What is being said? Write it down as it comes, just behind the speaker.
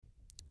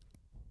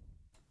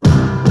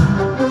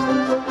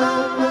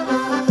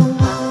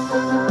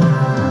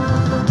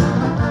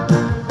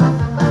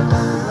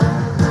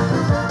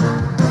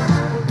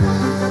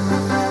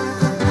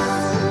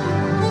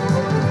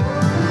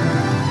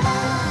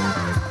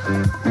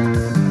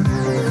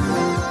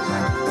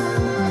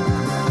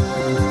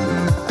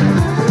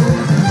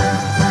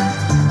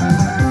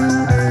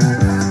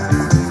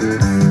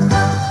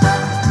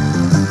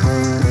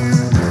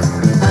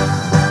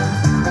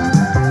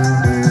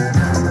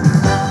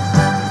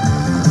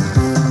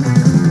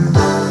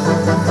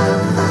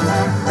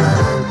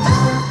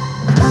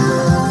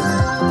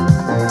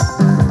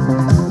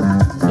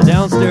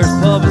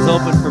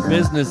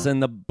business,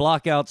 and the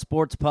Blockout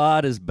Sports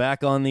Pod is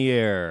back on the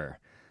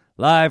air.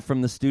 Live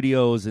from the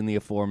studios in the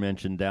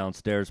aforementioned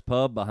downstairs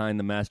pub behind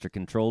the master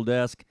control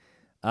desk,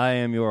 I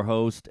am your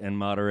host and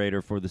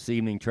moderator for this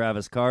evening,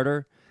 Travis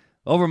Carter.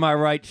 Over my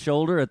right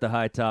shoulder at the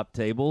high top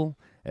table,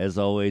 as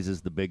always,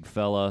 is the big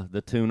fella,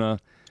 the Tuna,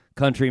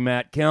 Country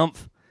Matt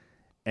Kempf,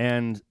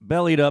 and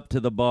bellied up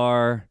to the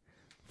bar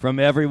from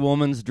every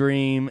woman's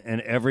dream and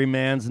every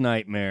man's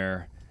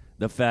nightmare,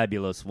 the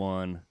fabulous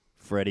one,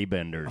 Freddie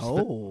Benders.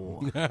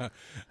 Oh.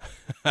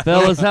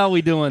 Fellas, how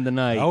we doing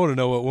tonight? I want to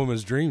know what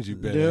woman's dreams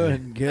you've been Doing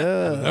in.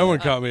 good. That one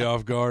caught me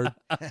off guard.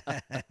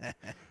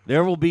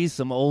 There will be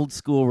some old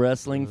school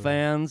wrestling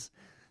fans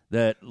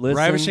that listen.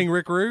 Ravishing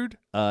Rick Rude?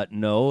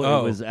 No, Oh.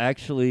 It was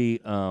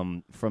actually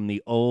from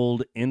the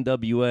old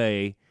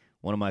NWA,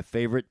 one of my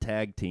favorite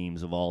tag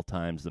teams of all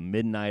times, the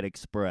Midnight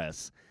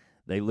Express.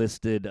 They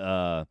listed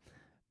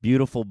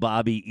beautiful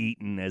Bobby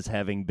Eaton as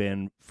having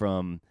been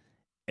from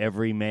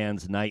Every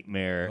Man's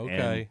Nightmare,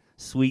 and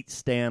Sweet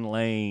Stan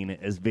Lane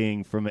as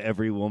being from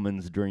Every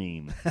Woman's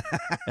Dream.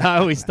 I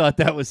always thought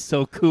that was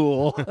so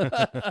cool.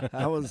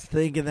 I was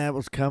thinking that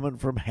was coming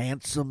from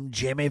Handsome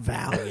Jimmy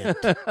Valiant.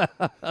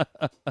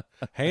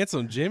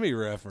 Handsome Jimmy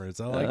reference.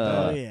 I like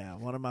Oh, that. yeah,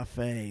 one of my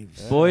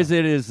faves. Boys,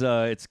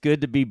 it's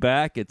good to be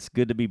back. It's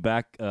good to be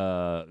back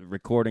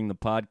recording the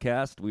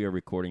podcast. We are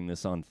recording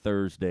this on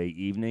Thursday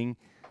evening.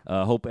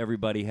 Hope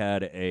everybody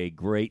had a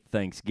great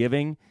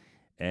Thanksgiving,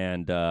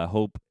 and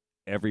hope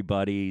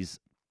everybody's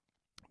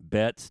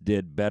bets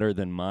did better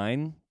than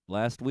mine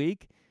last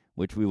week,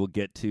 which we will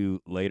get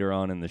to later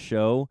on in the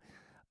show.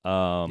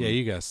 Yeah,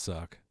 you guys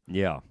suck.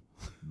 Yeah,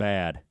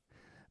 bad.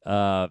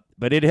 But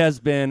it has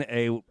been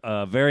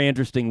a very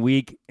interesting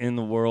week in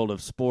the world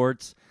of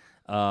sports.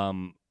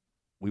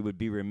 We would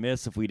be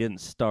remiss if we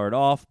didn't start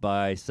off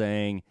by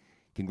saying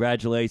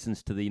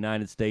congratulations to the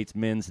United States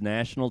men's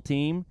national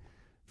team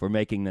for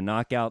making the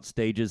knockout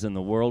stages in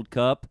the World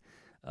Cup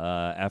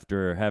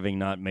after having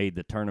not made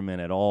the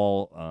tournament at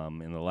all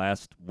in the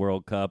last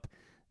World Cup.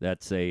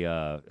 That's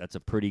a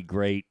pretty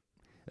great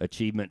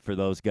achievement for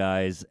those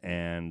guys,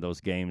 and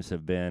those games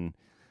have been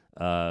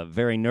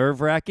very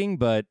nerve-wracking,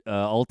 but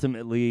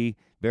ultimately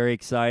very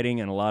exciting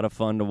and a lot of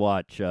fun to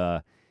watch.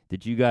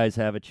 Did you guys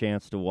have a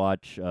chance to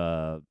watch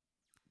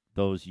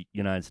those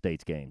United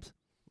States games?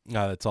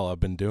 No, that's all I've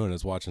been doing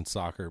is watching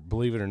soccer.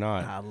 Believe it or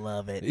not. I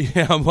love it.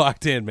 Yeah, I'm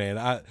locked in, man.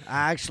 I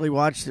actually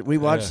watched it. We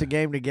watched the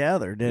game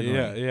together,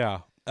 didn't we?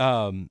 Yeah.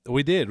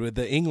 We did with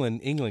the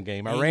England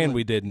game. Iran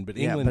we didn't, but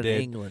England did.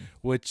 England.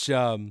 Which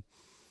it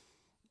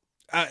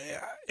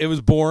was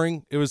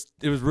boring. It was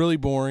really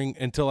boring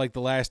until like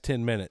the last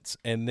 10 minutes,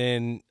 and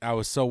then I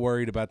was so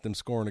worried about them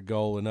scoring a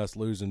goal and us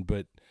losing.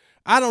 But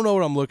I don't know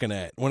what I'm looking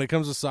at when it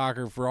comes to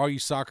soccer. For all you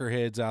soccer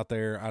heads out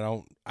there,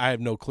 I have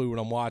no clue what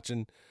I'm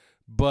watching.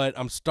 But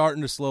I'm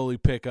starting to slowly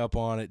pick up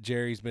on it.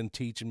 Jerry's been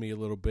teaching me a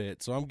little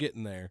bit, so I'm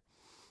getting there.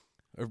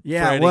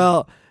 Yeah, Freddie.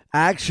 well,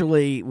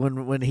 actually,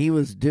 when he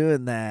was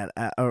doing that,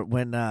 or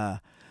when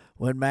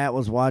Matt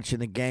was watching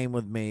the game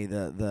with me,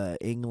 the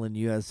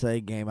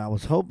England-USA game, I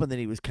was hoping that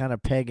he was kind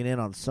of pegging in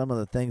on some of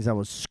the things I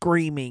was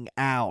screaming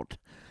out.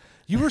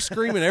 You were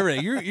screaming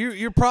everything.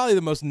 You're probably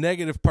the most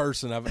negative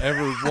person I've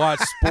ever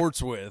watched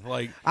sports with.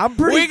 Like,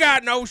 we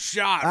got no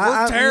shot.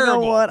 We're terrible.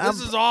 You know what?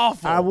 This is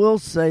awful. I will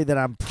say that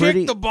I'm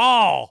pretty. Kick the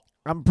ball.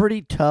 I'm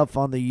pretty tough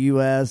on the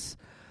U.S.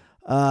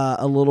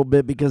 A little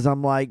bit because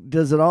I'm like,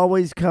 does it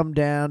always come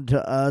down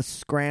to us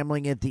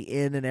scrambling at the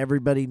end and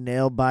everybody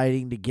nail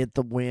biting to get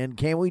the win?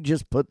 Can't we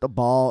just put the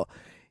ball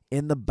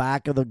in the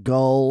back of the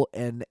goal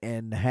and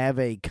have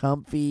a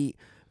comfy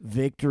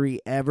victory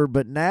ever?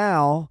 But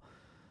now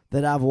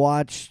that I've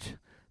watched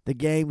the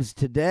games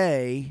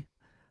today,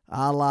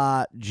 a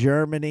la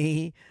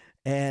Germany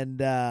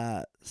and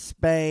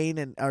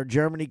Spain, or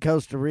Germany,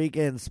 Costa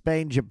Rica, and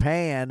Spain,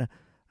 Japan,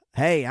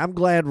 hey, I'm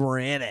glad we're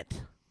in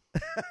it.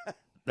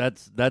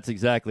 That's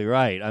exactly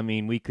right. I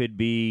mean, we could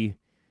be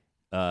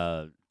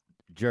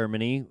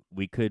Germany.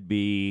 We could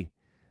be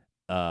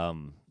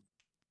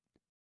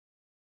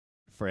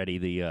Freddie.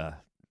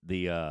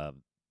 The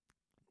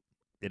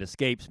it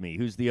escapes me.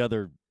 Who's the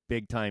other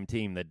big time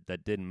team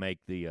that didn't make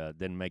the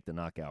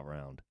knockout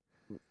round?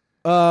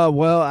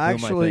 Well,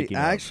 thinking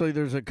of? actually,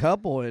 there's a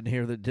couple in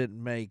here that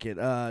didn't make it.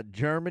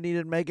 Germany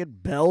didn't make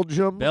it.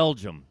 Belgium.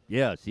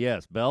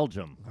 Yes,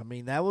 Belgium. I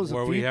mean, that was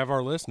Where we have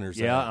our listeners.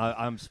 Yeah, at.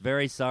 I'm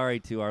very sorry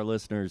to our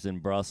listeners in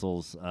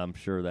Brussels. I'm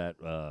sure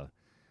that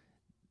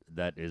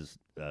that is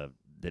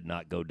did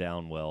not go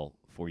down well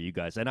for you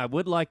guys. And I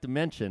would like to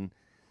mention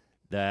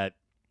that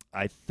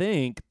I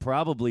think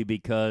probably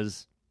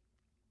because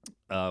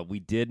we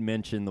did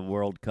mention the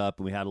World Cup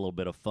and we had a little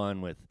bit of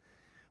fun with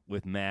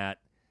Matt.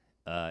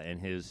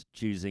 And his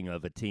choosing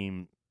of a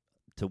team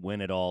to win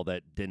it all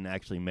that didn't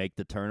actually make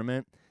the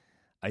tournament.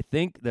 I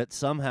think that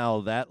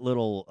somehow that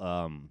little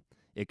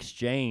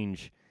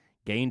exchange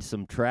gained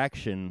some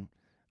traction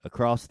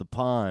across the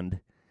pond,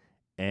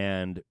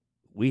 and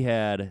we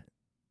had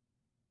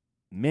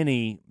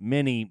many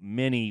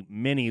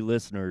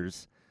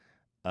listeners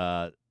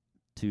to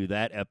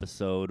that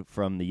episode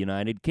from the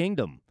United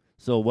Kingdom.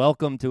 So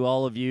welcome to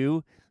all of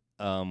you.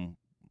 I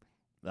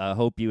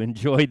hope you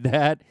enjoyed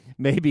that.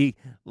 Maybe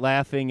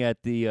laughing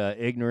at the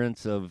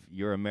ignorance of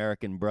your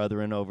American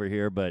brethren over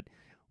here, but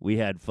we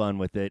had fun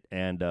with it,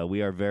 and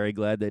we are very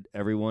glad that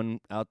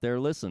everyone out there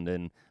listened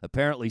and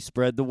apparently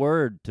spread the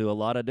word to a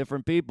lot of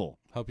different people.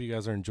 Hope you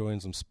guys are enjoying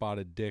some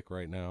spotted dick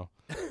right now.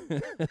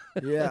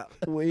 Yeah,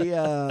 we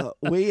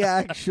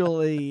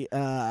actually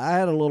I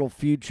had a little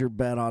future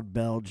bet on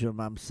Belgium.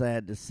 I'm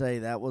sad to say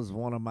that was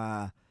one of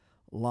my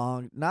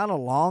not a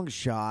long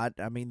shot.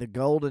 I mean, the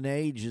golden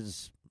age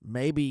has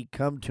maybe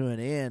come to an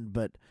end,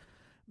 but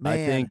man, I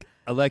think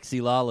Alexi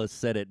Lalas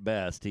said it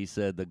best. He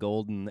said the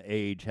golden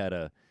age had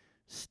a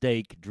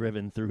stake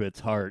driven through its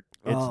heart.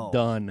 It's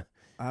done.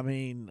 I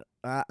mean,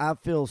 I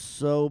feel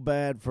so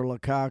bad for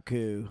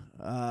Lukaku.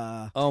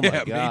 Oh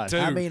my God! Me too.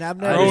 I mean, I've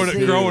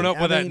never growing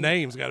up with that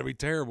name's got to be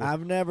terrible.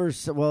 I've never.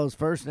 Well, his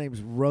first name's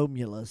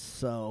Romulus,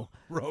 so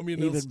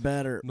even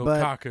better.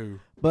 Lukaku.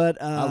 But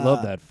I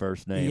love that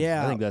first name.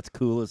 Yeah, I think that's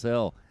cool as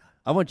hell.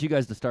 I want you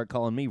guys to start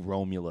calling me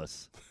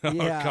Romulus.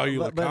 Yeah, I'll call you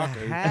but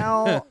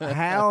Lukaku.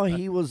 how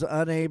he was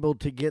unable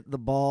to get the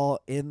ball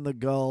in the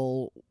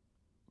goal,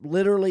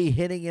 literally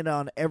hitting it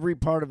on every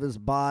part of his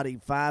body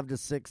 5 to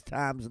 6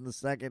 times in the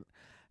second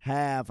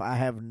half, I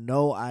have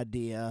no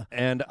idea.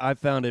 And I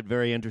found it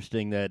very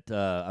interesting that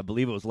I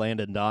believe it was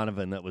Landon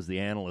Donovan that was the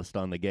analyst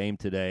on the game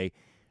today.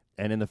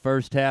 And in the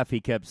first half,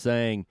 he kept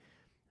saying,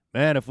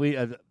 man, if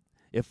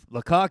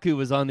Lukaku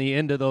was on the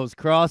end of those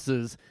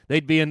crosses,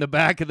 they'd be in the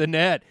back of the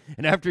net.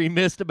 And after he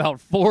missed about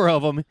 4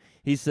 of them,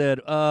 he said,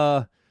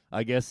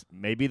 I guess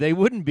maybe they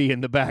wouldn't be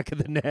in the back of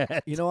the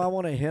net. You know, I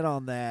want to hit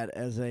on that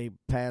as a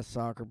past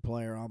soccer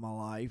player all my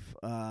life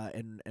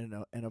and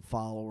a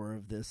follower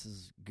of this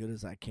as good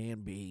as I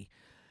can be.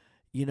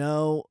 You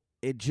know,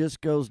 it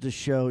just goes to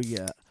show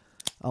you,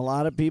 a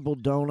lot of people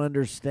don't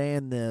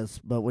understand this,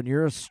 but when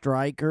you're a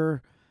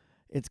striker,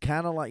 it's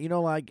kind of like,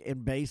 like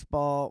in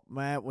baseball,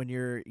 Matt, when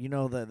you're,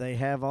 that they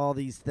have all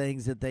these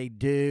things that they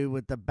do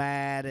with the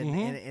bat, and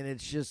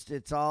it's just,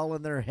 it's all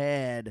in their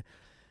head.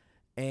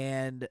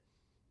 And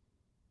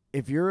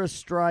if you're a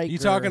striker, You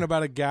talking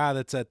about a guy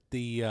that's at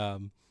the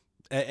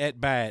at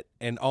bat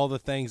and all the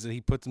things that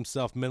he puts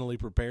himself mentally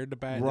prepared to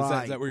bat?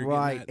 Right, Is that where you're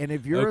right. getting at? And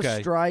if you're a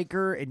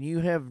striker and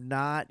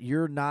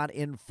you're not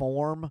in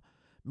form,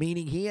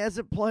 meaning he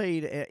hasn't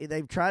played,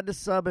 they've tried to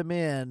sub him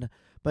in,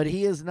 but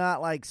he is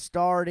not like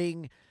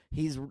starting.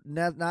 He's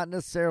not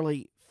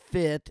necessarily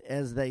fit,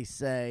 as they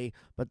say,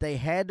 but they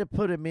had to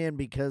put him in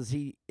because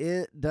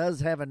it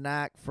does have a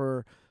knack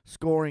for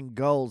scoring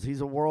goals.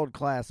 He's a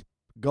world-class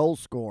goal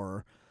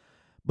scorer.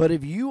 But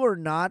if you are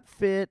not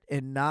fit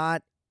and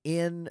not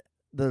in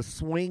the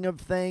swing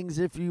of things,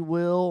 if you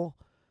will,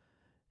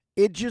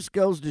 it just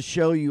goes to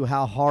show you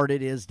how hard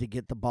it is to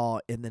get the ball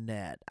in the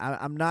net.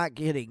 I'm not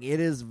kidding. It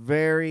is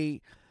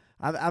very –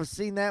 I've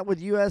seen that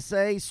with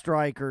USA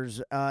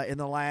strikers in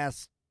the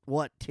last,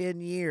 10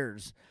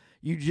 years.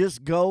 You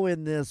just go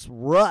in this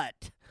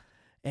rut,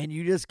 and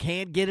you just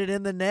can't get it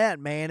in the net,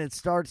 man. It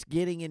starts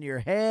getting in your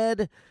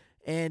head,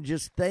 and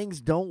just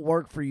things don't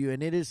work for you.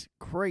 And it is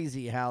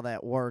crazy how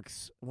that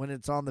works when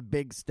it's on the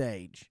big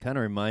stage. Kind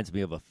of reminds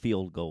me of a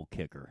field goal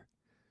kicker.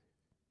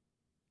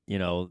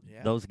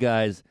 Those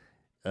guys,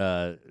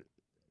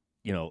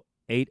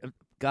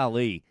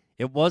 golly,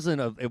 it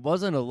wasn't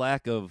a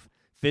lack of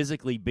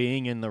physically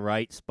being in the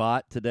right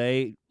spot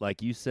today,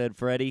 like you said,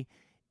 Freddie.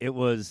 It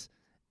was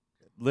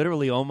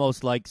literally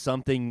almost like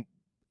something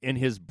in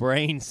his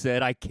brain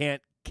said, I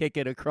can't kick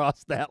it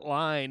across that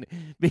line,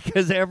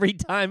 because every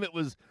time it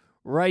was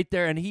right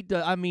there. And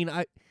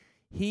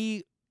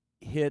he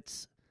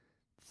hits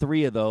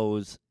 3 of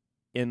those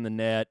in the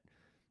net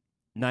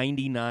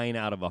 99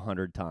 out of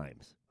 100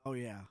 times. Oh,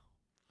 yeah.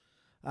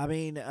 I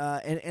mean,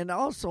 and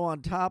also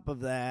on top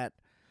of that,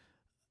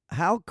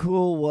 how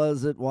cool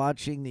was it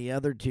watching the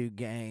other 2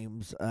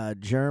 games,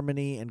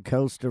 Germany and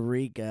Costa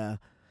Rica,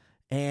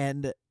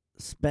 and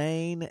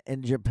Spain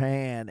and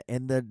Japan,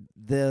 and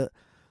the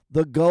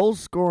goal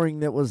scoring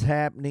that was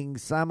happening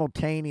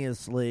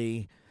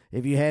simultaneously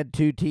if you had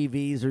 2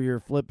 TVs or you're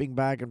flipping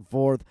back and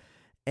forth,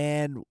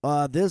 and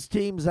this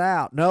team's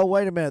out. No,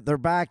 wait a minute, they're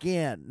back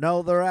in.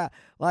 No, they're out.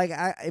 Like,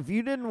 if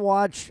you didn't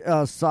watch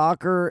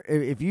soccer,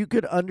 if you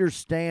could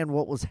understand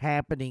what was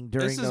happening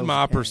during those This is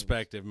my games.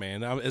 perspective,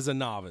 man. As a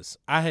novice,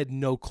 I had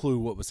no clue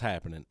what was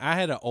happening. I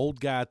had an old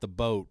guy at the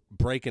boat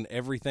breaking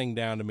everything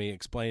down to me,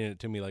 explaining it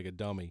to me like a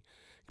dummy,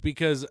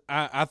 because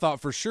I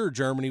thought for sure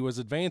Germany was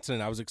advancing.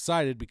 I was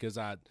excited because,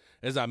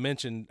 as I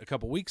mentioned a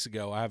couple weeks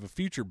ago, I have a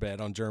future bet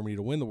on Germany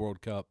to win the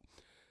World Cup.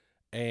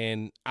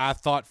 And I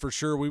thought for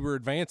sure we were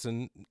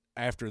advancing.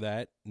 After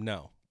that,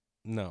 no.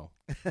 Yeah,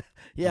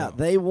 No.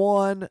 they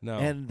won, No.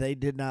 and they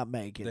did not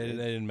make it. They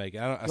didn't make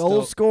it.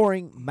 Goal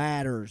scoring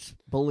matters,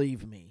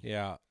 believe me.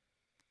 Yeah.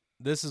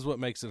 This is what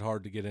makes it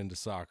hard to get into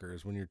soccer,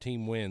 is when your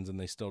team wins and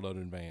they still don't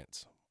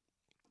advance.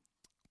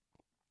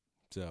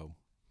 So,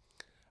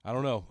 I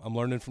don't know. I'm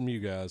learning from you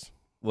guys.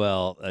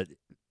 Well,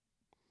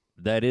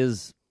 that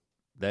is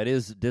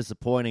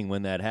disappointing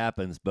when that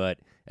happens, but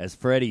as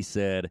Freddie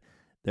said,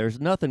 there's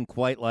nothing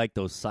quite like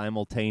those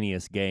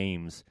simultaneous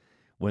games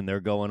when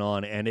they're going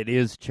on, and it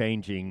is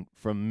changing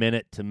from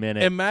minute to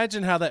minute.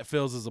 Imagine how that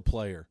feels as a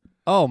player.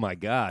 Oh, my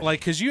gosh. Like,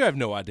 because you have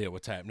no idea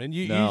what's happening.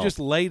 You just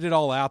laid it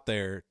all out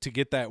there to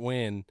get that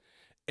win,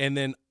 and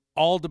then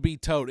all to be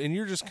towed, and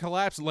you're just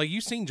collapsing. Like,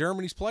 you've seen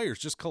Germany's players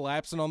just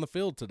collapsing on the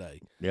field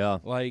today. Yeah.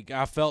 Like,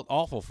 I felt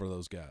awful for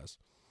those guys.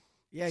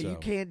 Yeah, So. you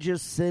can't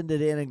just send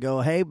it in and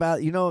go, hey,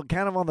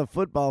 kind of on the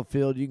football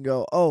field, you can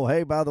go, oh,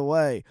 hey, by the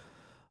way,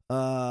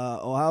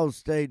 Ohio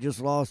State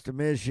just lost to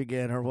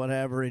Michigan or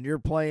whatever, and you're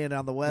playing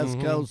on the West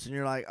Coast, and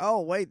you're like,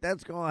 oh, wait,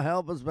 that's going to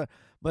help us.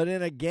 But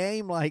in a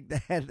game like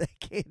that, they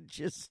can't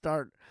just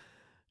start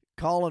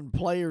calling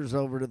players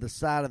over to the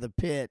side of the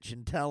pitch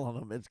and telling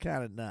them. It's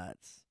kind of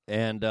nuts.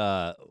 And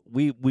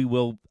we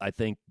will, I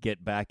think,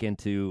 get back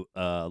into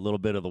a little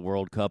bit of the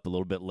World Cup a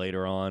little bit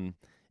later on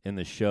in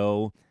the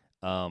show.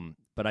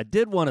 But I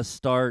did want to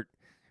start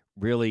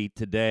really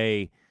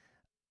today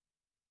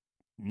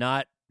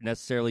not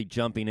necessarily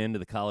jumping into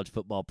the college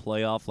football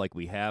playoff like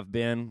we have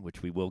been,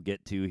 which we will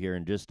get to here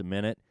in just a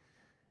minute.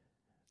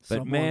 But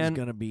someone's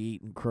going to be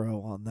eating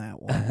crow on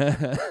that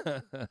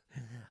one.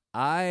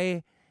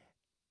 I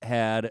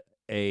had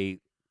a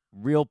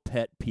real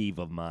pet peeve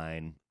of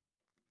mine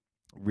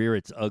rear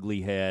its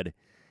ugly head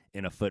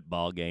in a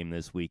football game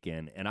this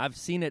weekend, and I've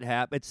seen it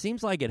happen. It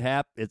seems like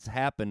it's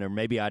happened, or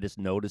maybe I just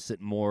notice it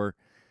more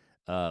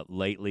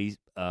lately.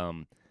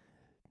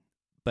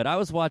 But I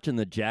was watching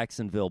the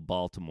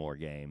Jacksonville-Baltimore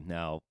game.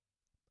 Now,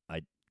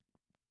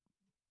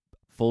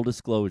 full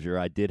disclosure,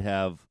 I did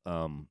have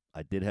some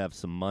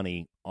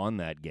money on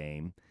that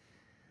game,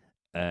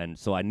 and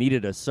so I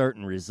needed a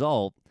certain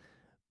result.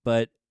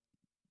 But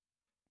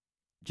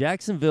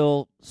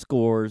Jacksonville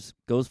scores,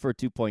 goes for a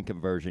 2-point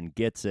conversion,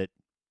 gets it.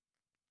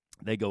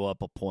 They go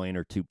up a point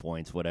or 2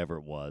 points, whatever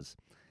it was,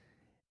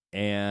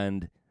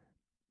 and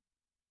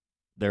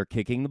they're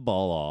kicking the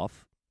ball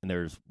off. And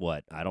there's,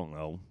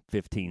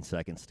 15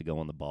 seconds to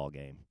go in the ball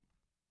game.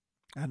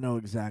 I know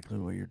exactly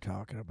what you're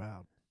talking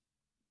about.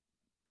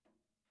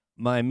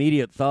 My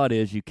immediate thought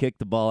is you kick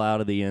the ball out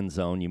of the end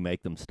zone, you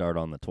make them start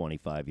on the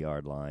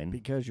 25-yard line.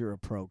 Because you're a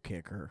pro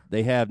kicker.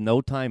 They have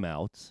no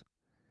timeouts.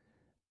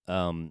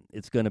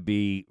 It's going to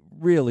be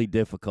really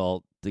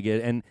difficult to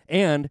get.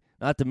 And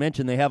not to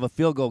mention they have a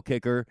field goal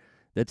kicker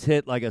that's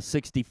hit like a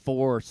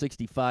 64 or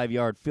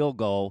 65-yard field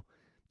goal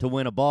to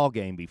win a ball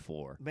game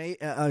before.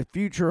 A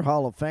future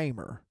Hall of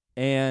Famer.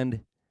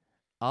 And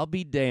I'll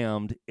be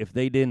damned if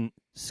they didn't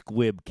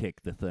squib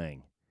kick the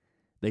thing.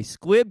 They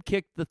squib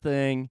kicked the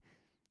thing.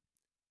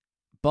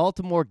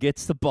 Baltimore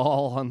gets the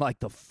ball on like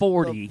the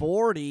 40. The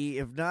 40,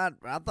 if not,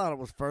 I thought it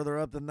was further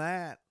up than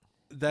that.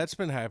 That's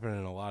been happening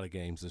in a lot of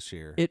games this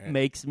year. It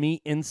makes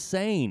me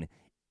insane.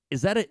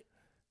 Is that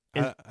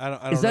I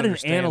don't is that an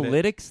understand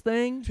analytics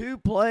thing? 2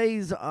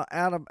 plays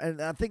out of,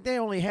 and I think they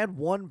only had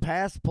 1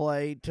 pass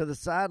play to the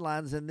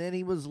sidelines, and then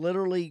he was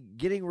literally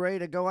getting ready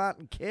to go out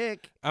and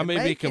kick. I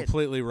may be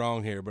completely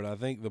wrong here, but I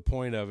think the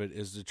point of it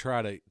is to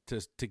try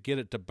to get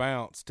it to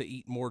bounce to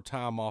eat more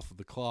time off of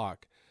the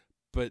clock.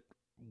 But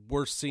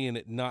we're seeing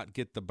it not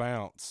get the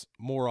bounce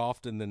more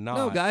often than not.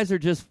 No, guys are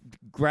just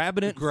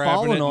grabbing it,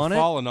 falling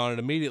on it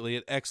immediately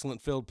at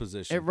excellent field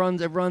position. It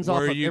runs off.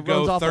 Where you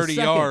go 30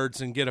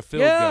 yards and get a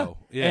field goal.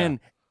 Yeah, and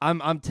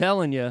I'm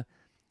telling you,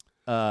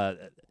 I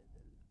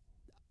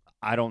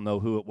don't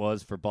know who it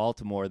was for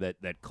Baltimore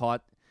that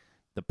caught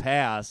the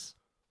pass,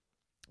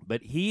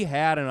 but he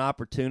had an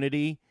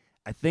opportunity.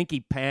 I think he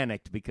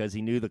panicked because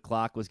he knew the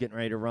clock was getting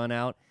ready to run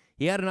out.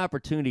 He had an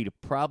opportunity to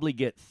probably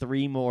get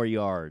 3 more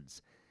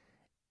yards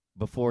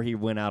before he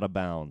went out of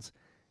bounds.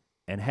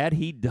 And had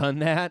he done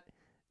that,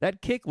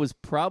 that kick was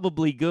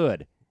probably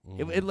good.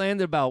 It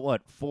landed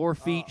about, 4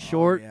 feet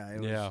short?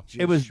 Yeah,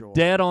 it was short.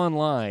 Dead on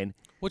line.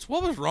 What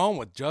was wrong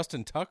with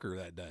Justin Tucker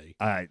that day?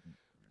 I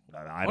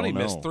don't know. He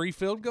missed 3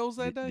 field goals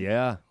that day?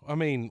 Yeah. I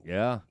mean,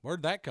 yeah.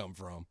 Where'd that come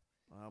from?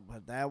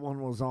 But that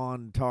one was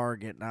on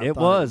target. And it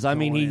was. I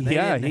mean, he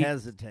didn't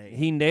hesitate.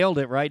 He nailed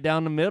it right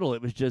down the middle.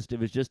 It was just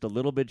a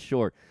little bit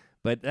short.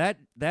 But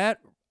that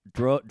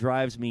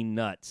drives me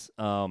nuts.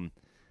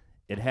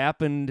 It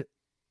happened,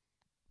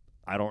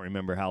 I don't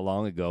remember how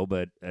long ago,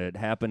 but it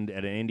happened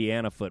at an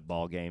Indiana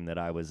football game that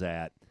I was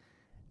at,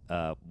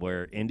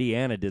 where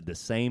Indiana did the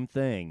same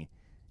thing.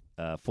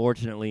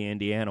 Fortunately,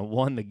 Indiana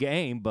won the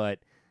game, but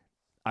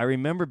I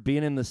remember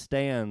being in the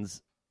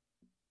stands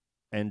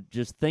and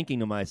just thinking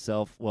to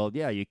myself, well,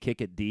 yeah, you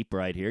kick it deep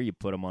right here. You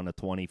put them on a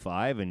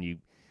 25, and you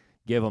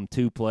give them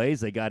 2 plays.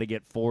 They got to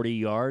get 40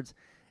 yards.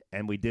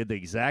 And we did the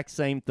exact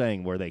same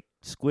thing where they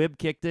squib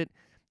kicked it.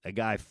 A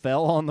guy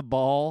fell on the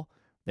ball.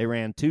 They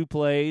ran 2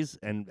 plays.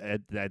 And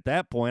at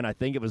that point, I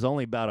think it was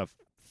only about a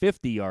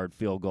 50-yard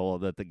field goal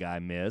that the guy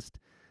missed.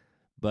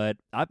 But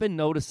I've been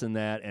noticing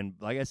that. And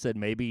like I said,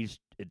 maybe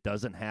it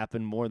doesn't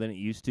happen more than it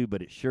used to,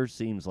 but it sure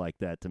seems like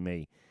that to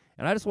me.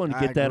 And I just wanted to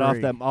get that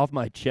off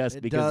my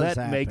chest because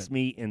that makes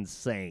me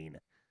insane.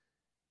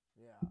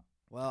 Yeah.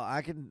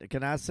 Well,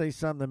 can I say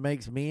something that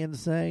makes me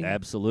insane?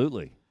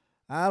 Absolutely.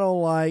 I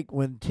don't like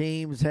when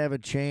teams have a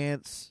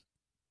chance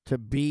to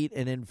beat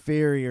an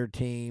inferior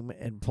team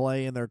and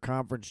play in their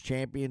conference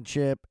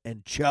championship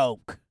and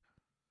choke.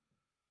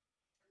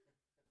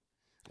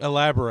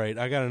 Elaborate.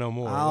 I got to know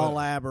more. I'll What?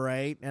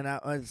 elaborate.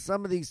 And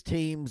some of these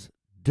teams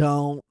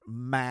don't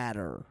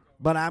matter,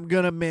 but I'm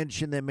going to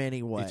mention them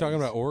anyway. You talking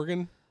about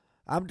Oregon?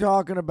 I'm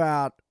talking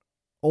about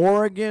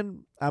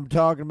Oregon. I'm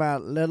talking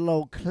about little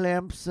old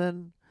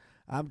Clemson.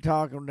 I'm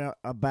talking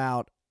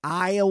about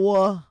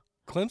Iowa.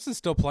 Clemson's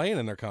still playing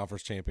in their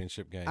conference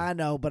championship game. I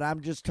know, but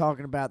I'm just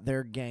talking about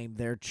their game,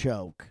 their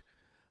choke.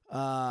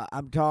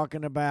 I'm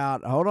talking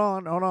about, hold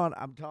on.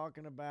 I'm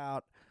talking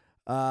about,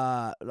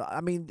 how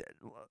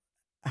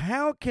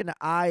can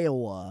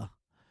Iowa,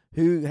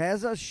 who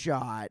has a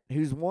shot,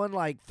 who's won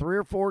like 3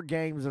 or 4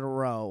 games in a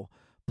row,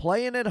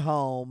 playing at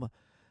home,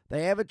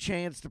 they have a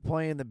chance to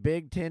play in the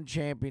Big Ten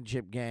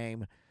championship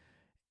game,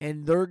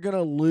 and they're going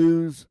to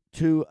lose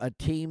to a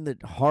team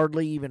that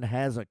hardly even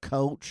has a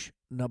coach,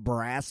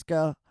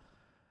 Nebraska?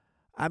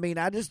 I mean,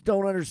 I just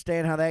don't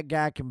understand how that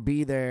guy can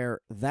be there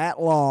that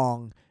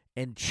long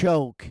and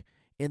choke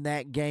in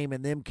that game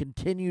and then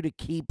continue to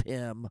keep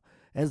him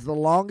as the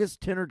longest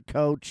tenured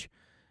coach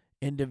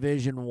in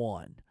Division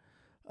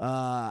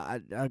I.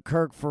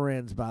 Kirk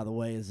Ferentz, by the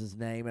way, is his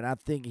name, and I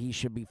think he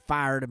should be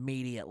fired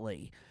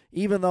immediately.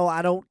 Even though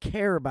I don't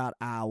care about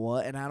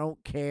Iowa and I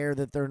don't care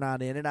that they're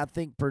not in it, I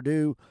think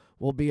Purdue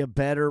will be a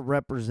better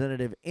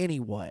representative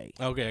anyway.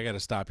 Okay, I got to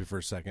stop you for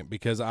a second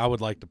because I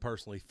would like to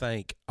personally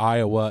thank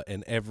Iowa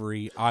and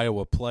every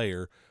Iowa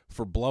player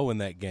for blowing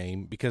that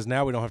game, because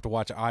now we don't have to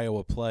watch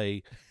Iowa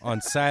play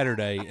on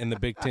Saturday in the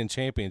Big Ten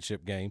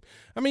championship game.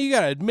 I mean, you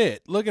got to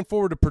admit, looking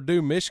forward to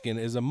Purdue-Michigan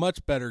is a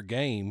much better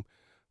game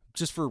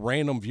just for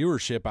random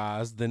viewership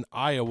eyes than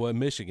Iowa and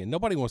Michigan.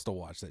 Nobody wants to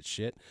watch that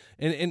shit.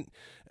 And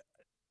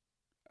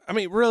I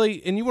mean,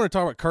 really, and you want to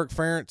talk about Kirk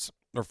Ferentz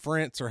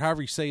or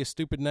however you say his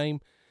stupid name,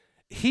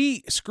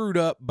 he screwed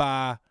up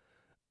by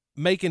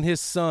making his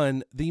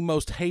son the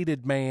most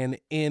hated man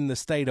in the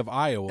state of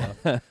Iowa.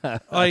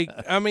 Like,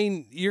 I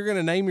mean, you're going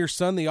to name your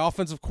son the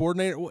offensive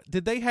coordinator?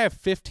 Did they have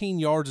 15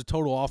 yards of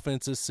total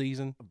offense this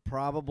season?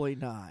 Probably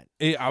not.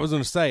 I was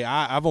going to say,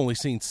 I've only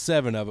seen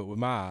 7 of it with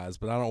my eyes,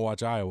 but I don't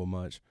watch Iowa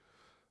much.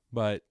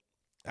 But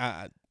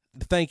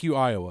thank you,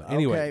 Iowa.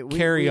 Anyway,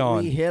 carry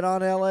on. We hit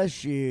on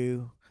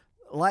LSU.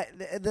 Like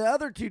the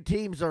other 2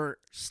 teams are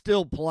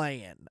still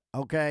playing,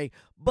 okay?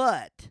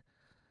 But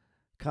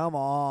come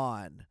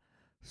on.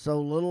 So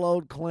little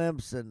old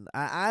Clemson.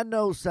 I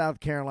know South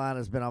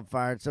Carolina's been on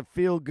fire. It's a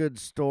feel-good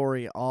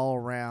story all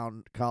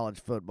around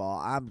college football.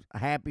 I'm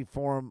happy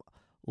for them.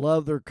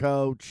 Love their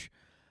coach.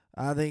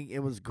 I think it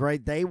was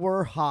great. They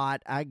were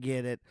hot. I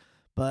get it.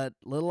 But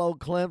little old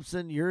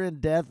Clemson, you're in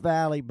Death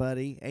Valley,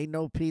 buddy. Ain't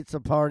no pizza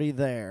party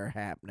there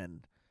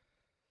happening.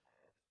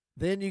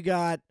 Then you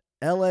got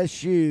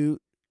LSU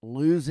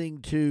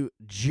losing to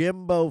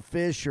Jimbo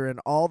Fisher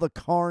and all the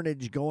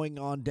carnage going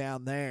on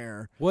down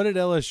there. What did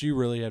LSU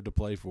really have to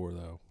play for,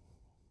 though?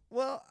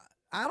 Well,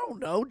 I don't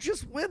know.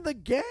 Just win the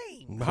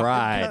game.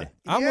 Pride.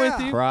 I'm with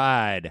you.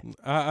 Pride.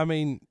 I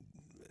mean,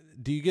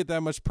 do you get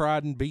that much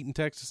pride in beating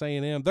Texas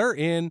A&M? They're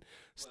in,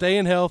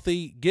 staying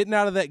healthy, getting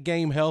out of that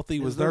game healthy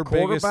was their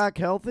biggest. Quarterback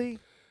healthy?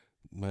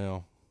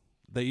 Well,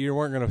 you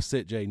weren't going to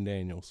sit Jaden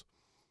Daniels.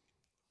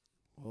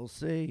 We'll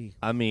see.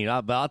 I mean,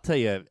 I'll tell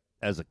you,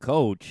 as a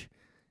coach,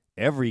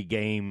 every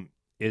game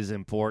is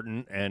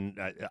important, and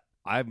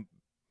I'm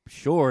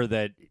sure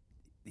that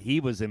he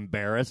was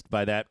embarrassed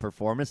by that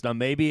performance. Now,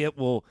 maybe it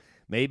will.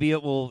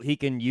 He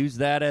can use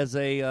that as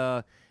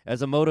a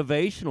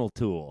motivational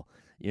tool.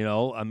 You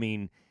know, I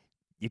mean,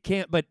 you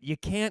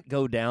can't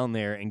go down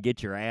there and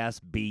get your ass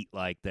beat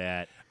like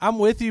that. I'm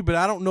with you, but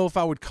I don't know if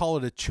I would call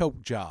it a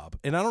choke job,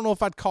 and I don't know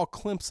if I'd call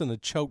Clemson a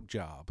choke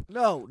job.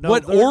 No.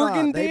 What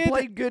Oregon not. did, they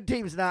played good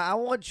teams. Now I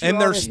want you, and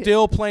they're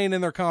still playing in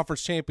their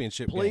conference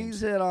championship Please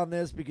games. hit on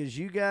this because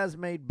you guys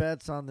made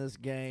bets on this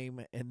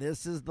game, and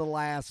this is the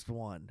last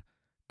one.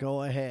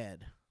 Go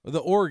ahead. The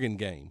Oregon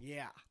game.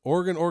 Yeah.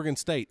 Oregon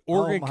State.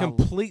 Oregon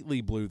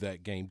completely blew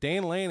that game.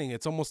 Dan Lanning,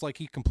 it's almost like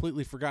he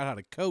completely forgot how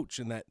to coach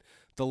in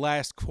the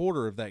last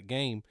quarter of that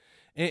game.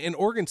 And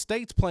Oregon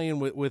State's playing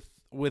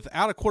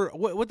without a quarter.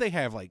 What they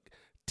have, like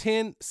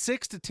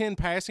 6 to 10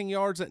 passing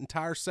yards that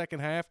entire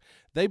second half.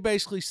 They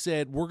basically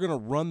said, we're going to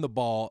run the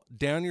ball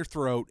down your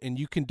throat, and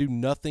you can do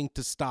nothing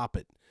to stop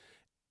it.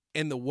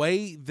 And the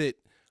way that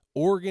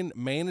Oregon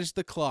managed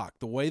the clock,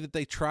 the way that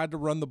they tried to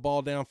run the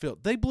ball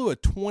downfield, they blew a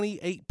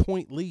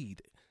 28-point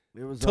lead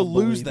to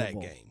lose that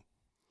game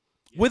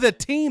with a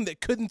team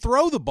that couldn't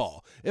throw the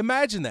ball.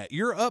 Imagine that.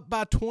 You're up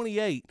by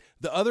 28.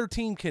 The other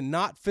team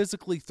cannot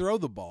physically throw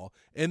the ball,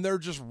 and they're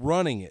just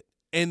running it,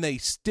 and they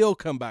still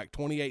come back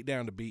 28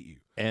 down to beat you.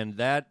 And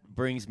that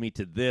brings me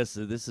to this.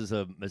 This is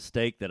a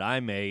mistake that I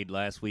made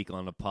last week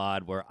on the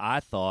pod where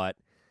I thought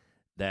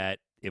that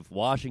if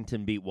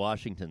Washington beat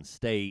Washington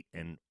State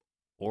and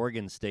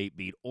Oregon State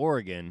beat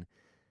Oregon,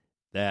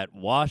 that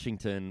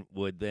Washington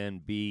would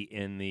then be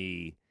in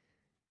the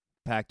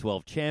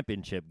Pac-12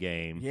 championship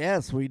game.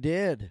 Yes, we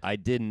did. I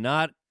did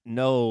not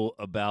know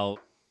about,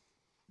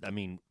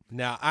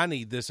 Now, I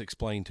need this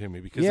explained to me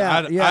because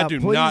Yeah, I do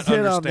please not hit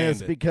understand on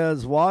this it.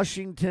 because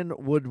Washington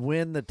would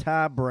win the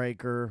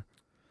tiebreaker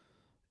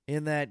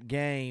in that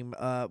game.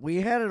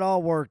 We had it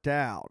all worked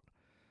out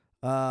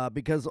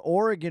because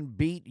Oregon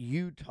beat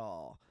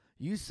Utah.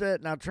 You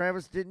said, now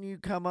Travis, didn't you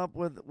come up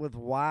with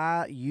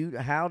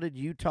how did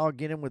Utah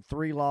get in with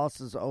 3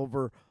 losses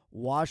over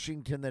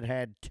Washington that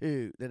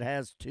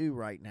has 2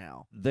 right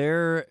now?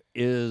 There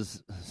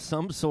is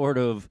some sort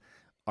of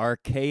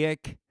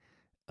archaic,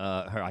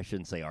 or I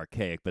shouldn't say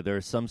archaic, but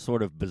there's some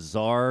sort of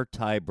bizarre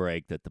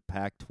tiebreak that the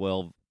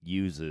Pac-12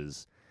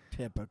 uses.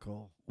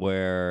 Typical.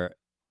 Where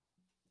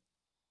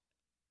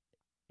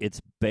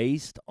it's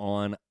based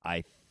on,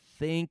 I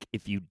think,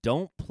 if you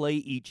don't play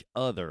each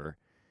other,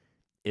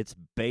 it's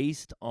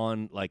based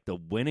on like the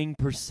winning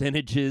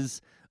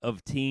percentages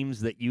of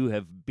teams that you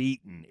have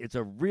beaten. It's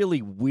a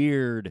really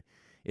weird,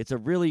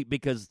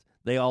 because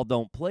they all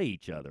don't play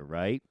each other,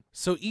 right?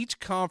 So each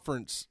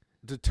conference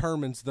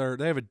determines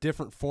they have a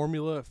different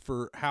formula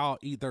for how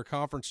their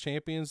conference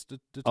champions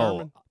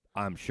determine? Oh,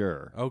 I'm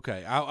sure.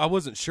 Okay. I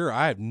wasn't sure.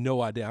 I have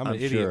no idea. I'm an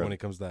idiot sure. when it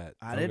comes to that.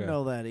 I didn't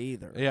know that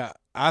either. Yeah.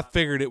 I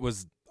figured it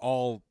was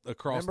all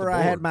across the board.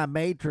 Remember, I had my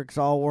matrix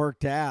all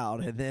worked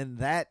out, and then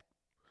that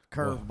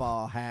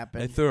curveball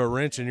happened. They threw a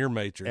wrench in your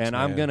matrix, And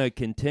man. I'm going to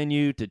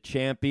continue to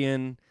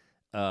champion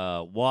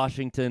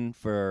Washington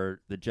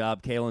for the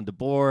job Kalen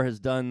DeBoer has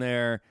done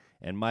there,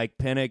 and Mike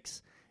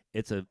Penix.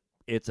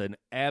 It's an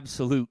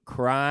absolute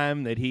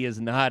crime that he is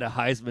not a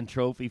Heisman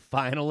Trophy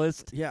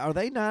finalist. Yeah, are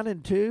they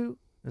 9-2?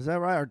 Is that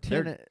right? Or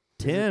 10? They're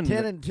 10.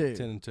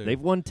 10-2. 10-2. They've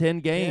won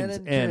 10 games,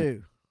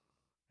 10-2.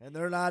 And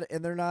they're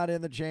not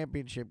in the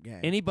championship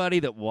game. Anybody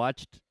that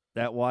watched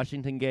that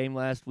Washington game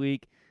last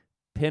week,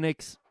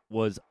 Penix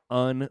was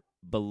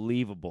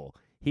unbelievable.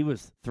 He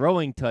was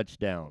throwing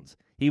touchdowns.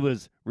 He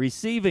was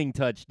receiving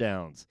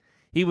touchdowns.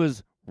 He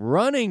was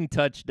running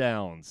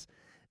touchdowns.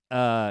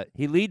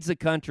 He leads the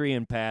country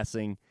in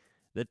passing.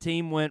 The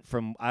team went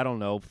from,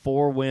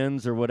 4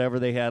 wins or whatever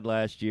they had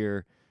last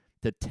year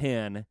to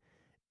 10,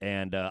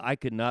 and I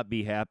could not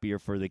be happier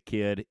for the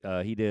kid.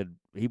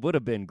 He would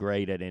have been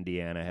great at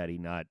Indiana had he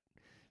not,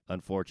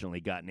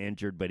 unfortunately, gotten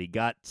injured, but he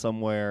got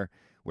somewhere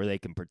where they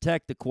can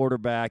protect the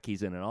quarterback.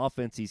 He's in an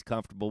offense he's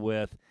comfortable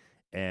with,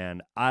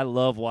 and I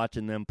love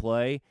watching them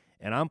play,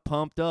 and I'm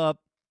pumped up.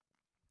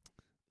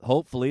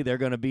 Hopefully they're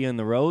going to be in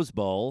the Rose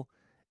Bowl,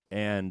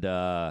 and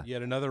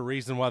yet another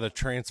reason why the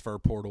transfer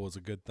portal is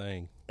a good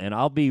thing. And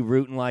I'll be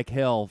rooting like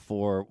hell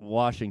for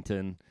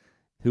Washington,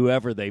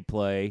 whoever they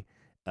play.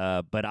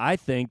 But I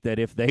think that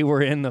if they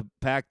were in the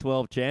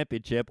Pac-12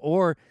 championship,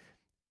 or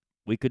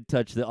we could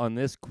touch on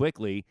this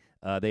quickly,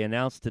 they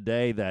announced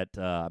today that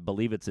I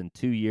believe it's in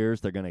 2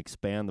 years they're going to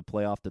expand the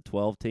playoff to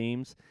 12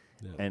 teams,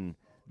 and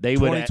they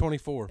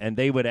 2024, and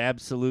they would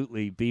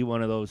absolutely be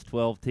one of those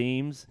 12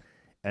 teams,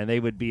 and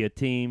they would be a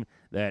team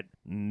that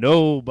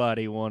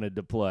nobody wanted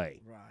to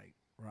play.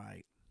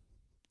 Right.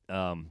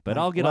 But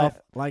I'll get off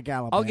like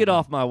Alabama. I'll get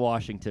off my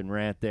Washington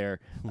rant there,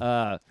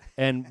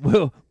 and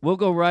we'll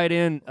go right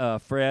in,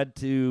 Fred,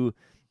 to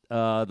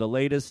the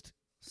latest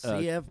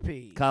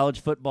CFP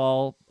college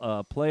football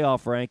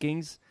playoff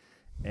rankings,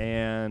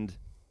 and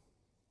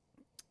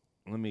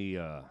let me.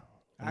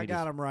 I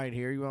got them right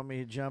here. You want me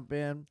to jump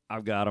in?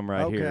 I've got them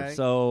right here. Okay.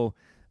 So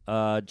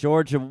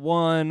Georgia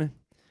 1,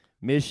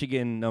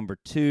 Michigan number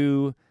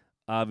 2.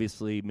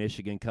 Obviously,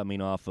 Michigan coming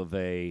off of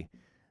a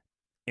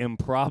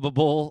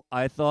improbable,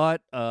 I thought,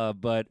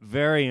 but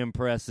very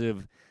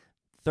impressive,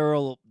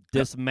 thorough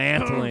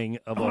dismantling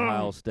of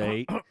Ohio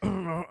State.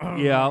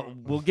 Yeah,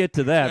 we'll get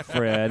to that,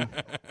 Fred.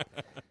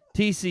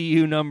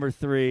 TCU number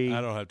 3.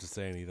 I don't have to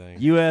say anything.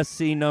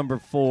 USC number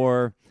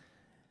 4.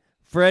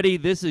 Freddie,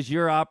 this is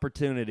your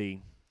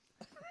opportunity.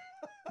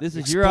 This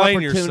is your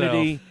Explain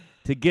opportunity yourself.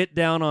 to get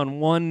down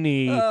on one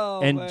knee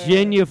and man.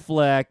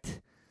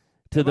 genuflect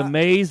to the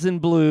maize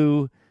and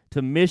blue,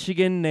 to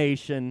Michigan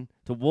Nation,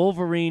 to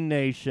Wolverine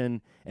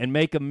Nation, and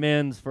make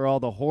amends for all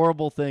the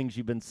horrible things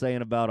you've been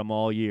saying about them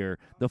all year.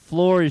 The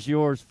floor is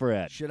yours,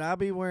 Fred. Should I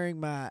be wearing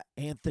my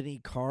Anthony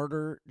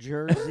Carter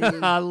jersey?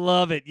 I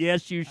love it.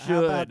 Yes, you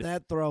How about should.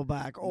 that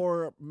throwback?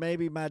 Or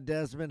maybe my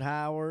Desmond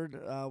Howard,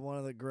 one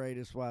of the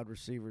greatest wide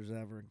receivers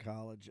ever in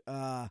college.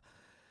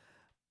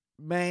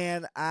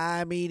 Man,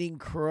 I'm eating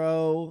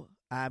crow.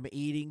 I'm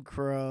eating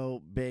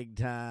crow big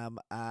time.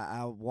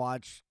 I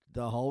watched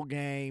the whole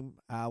game.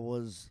 I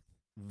was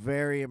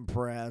very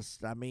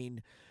impressed. I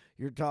mean,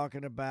 you're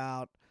talking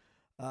about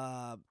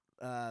the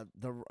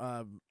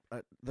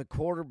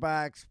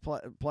quarterbacks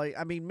play.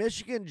 I mean,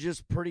 Michigan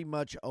just pretty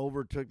much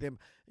overtook them.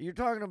 You're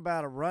talking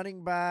about a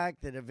running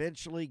back that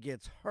eventually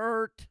gets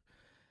hurt.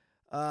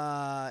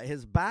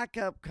 His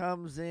backup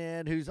comes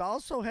in, who's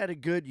also had a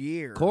good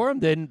year. Corum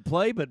didn't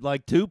play but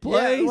like 2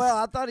 plays. Yeah, well,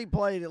 I thought he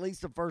played at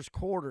least the first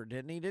quarter,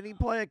 didn't he? Didn't he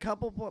play a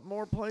couple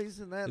more plays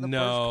than that in the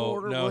first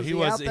quarter? No, was he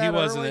wasn't.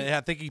 Early? I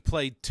think he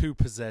played 2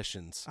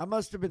 possessions. I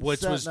must have been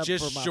which was up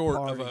just for my short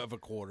party. of a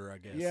quarter, I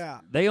guess.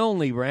 Yeah, They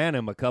only ran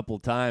him a couple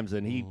times,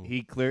 and he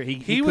was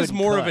couldn't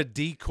more cut. of a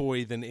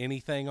decoy than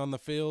anything on the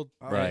field,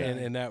 Right.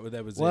 And that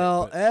was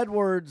well, it. But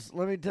Edwards,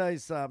 let me tell you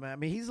something. I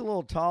mean, he's a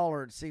little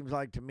taller. It seems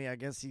like to me. I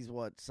guess he's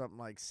something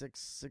like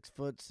 6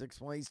 foot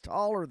 6'1". He's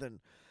taller than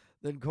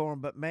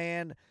Corum, but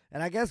man,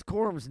 and I guess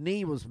Corum's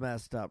knee was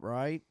messed up,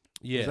 right?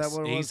 yes, Is that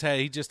what it was?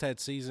 he just had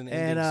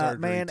season-ending And surgery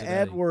man, today.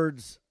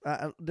 Edwards,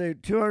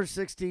 dude,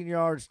 216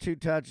 yards, 2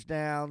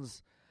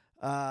 touchdowns,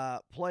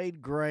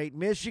 played great.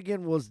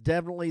 Michigan was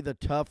definitely the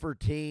tougher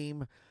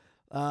team.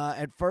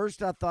 At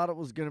first, I thought it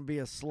was going to be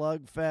a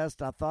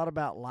slugfest. I thought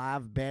about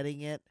live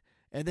betting it,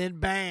 and then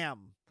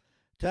bam,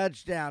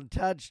 touchdown.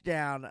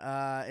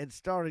 It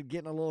started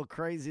getting a little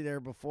crazy there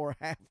before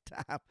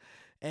halftime.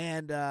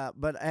 And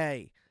but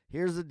hey,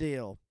 here's the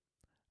deal.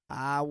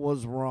 I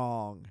was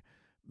wrong.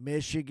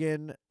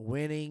 Michigan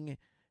winning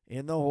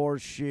in the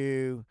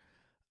horseshoe.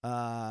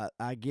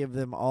 I give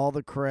them all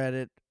the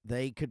credit.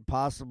 They could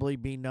possibly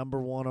be number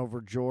 1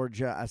 over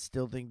Georgia. I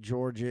still think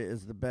Georgia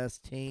is the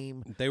best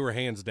team. They were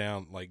hands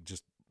down, like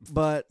just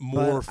But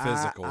more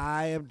physical.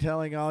 I am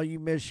telling all you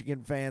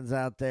Michigan fans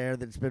out there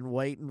that's been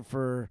waiting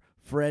for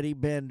Freddie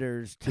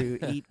Benders to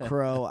eat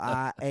crow.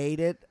 I ate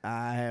it.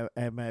 I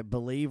am a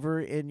believer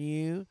in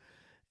you.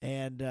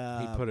 And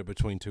he put it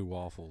between 2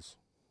 waffles.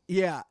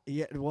 Yeah.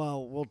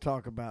 Well, we'll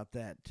talk about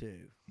that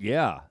too.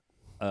 Yeah.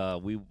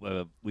 We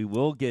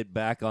will get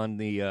back on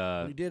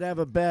the. We did have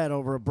a bet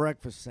over a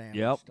breakfast sandwich.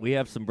 Yep, we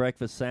have some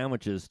breakfast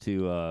sandwiches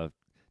to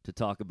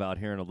talk about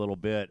here in a little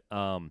bit.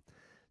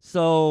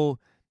 So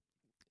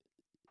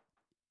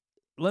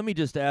let me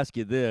just ask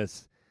you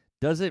this: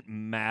 does it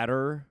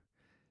matter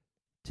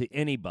to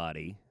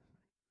anybody,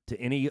 to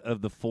any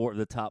of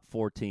the top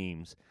 4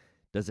 teams?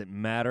 Does it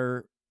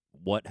matter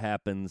what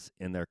happens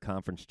in their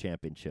conference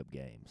championship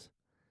games?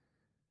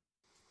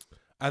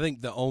 I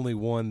think the only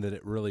one that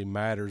it really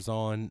matters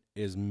on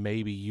is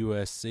maybe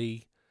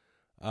USC.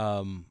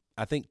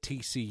 I think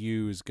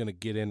TCU is going to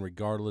get in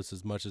regardless,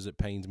 as much as it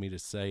pains me to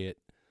say it.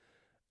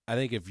 I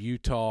think if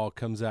Utah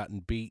comes out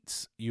and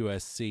beats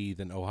USC,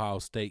 then Ohio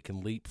State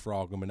can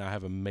leapfrog them, and I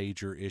have a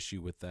major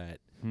issue with that.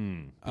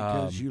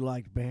 Because you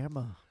like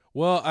Bama.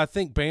 Well, I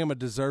think Bama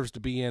deserves to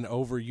be in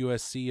over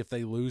USC if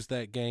they lose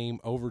that game,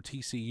 over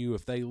TCU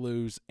if they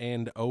lose,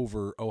 and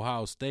over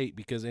Ohio State,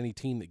 because any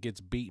team that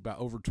gets beat by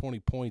over 20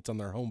 points on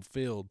their home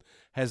field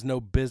has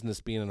no business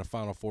being in a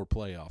Final Four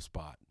playoff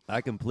spot. I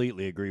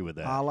completely agree with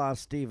that. A la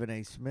Stephen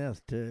A.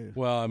 Smith, too.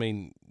 Well, I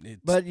mean,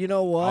 but you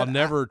know what? I'll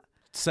never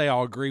say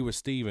I'll agree with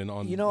Steven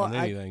on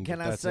anything. Can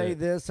I say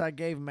this? I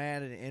gave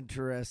Matt an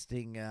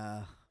interesting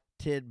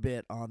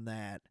tidbit on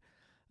that.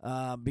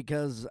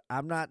 Because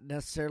I'm not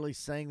necessarily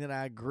saying that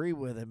I agree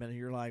with him, and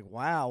you're like,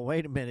 wow,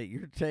 wait a minute,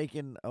 you're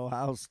taking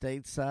Ohio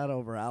State's side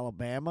over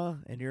Alabama,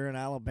 and you're an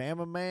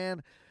Alabama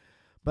man?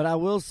 But I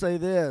will say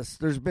this,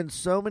 there's been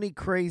so many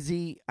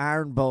crazy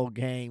Iron Bowl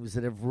games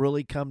that have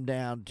really come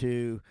down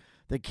to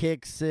the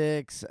kick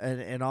six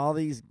and all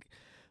these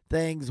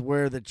things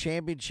where the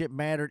championship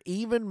mattered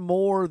even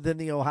more than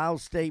the Ohio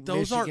State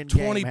Those Michigan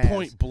aren't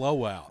 20-point game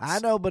blowouts. I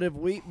know, but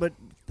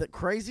the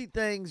crazy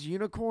things,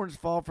 unicorns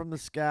fall from the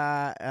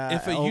sky.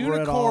 If a over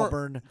unicorn at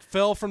Auburn,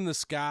 fell from the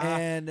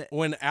sky, and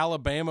when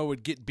Alabama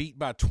would get beat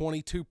by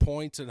 22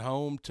 points at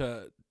home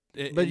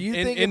But you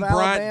think in of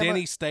Bryant Alabama-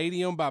 Denny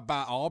Stadium by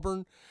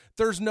Auburn,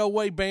 there's no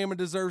way Bama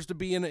deserves to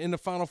be in the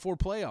Final Four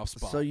playoff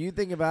spot. so you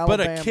think of but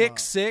Alabama, a kick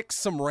six,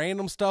 some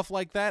random stuff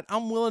like that,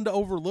 I'm willing to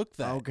overlook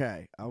that.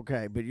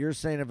 Okay, but you're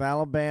saying if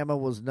Alabama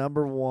was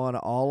number 1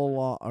 all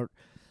along,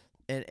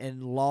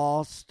 and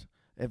lost,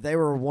 if they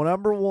were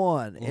number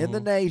 1 in the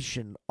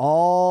nation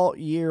all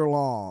year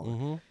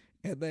long,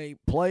 and they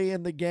play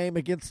in the game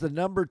against the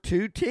number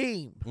 2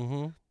 team,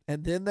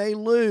 and then they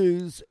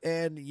lose,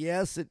 and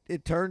yes,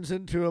 it turns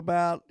into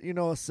about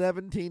a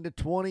 17 to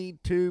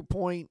 22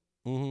 point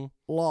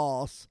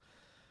loss,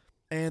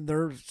 and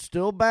they're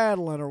still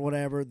battling or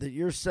whatever, that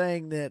you're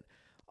saying that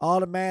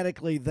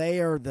automatically they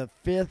are the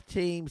 5th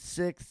team,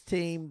 6th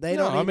team. There's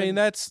a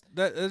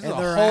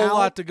whole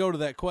lot to go to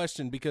that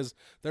question, because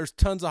there's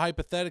tons of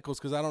hypotheticals,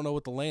 because I don't know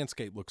what the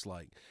landscape looks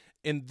like.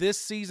 In this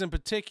season in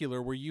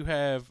particular, where you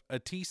have a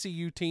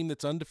TCU team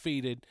that's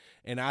undefeated,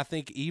 and I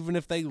think even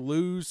if they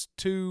lose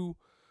to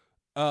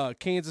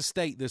Kansas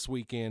State this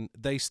weekend,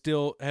 they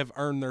still have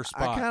earned their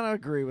spot. I kind of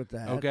agree with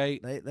that. Okay,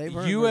 they've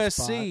earned USC, their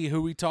spot.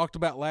 who we talked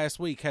about last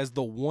week, has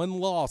the one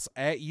loss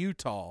at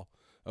Utah.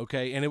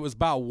 Okay, and it was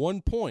by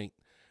 1 point.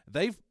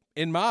 They've,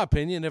 in my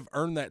opinion, have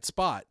earned that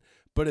spot.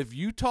 But if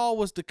Utah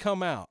was to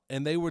come out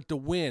and they were to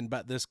win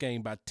this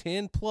game by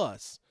 10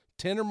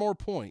 or more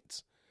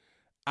points,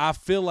 I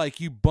feel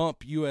like you bump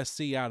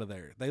USC out of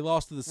there. They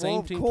lost to the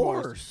same team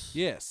course. twice.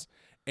 Yes.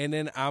 And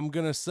then I'm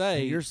going to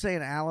say, you're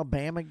saying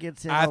Alabama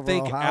gets in. I over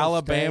think Ohio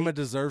Alabama State?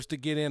 deserves to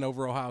get in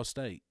over Ohio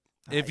State.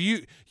 If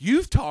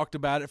you've talked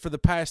about it for the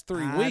past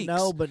 3 weeks,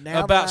 know, but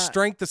now about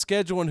strength of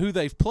schedule and who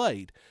they've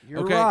played.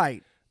 You're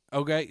right.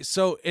 Okay,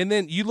 so and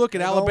then you look at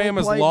They've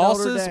Alabama's only played Notre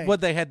losses. Dame.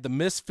 What they had the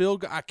missed field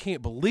goal. I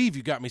can't believe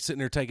you got me sitting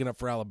there taking up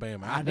for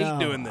Alabama. I hate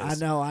doing this.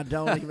 I know. I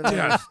don't even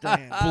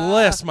understand.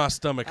 Bless my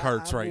stomach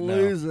hurts right now.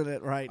 Losing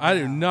it right now. I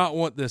do not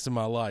want this in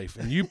my life,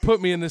 and you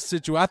put me in this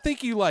situation. I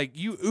think you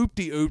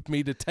ooped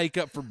me to take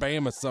up for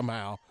Bama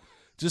somehow,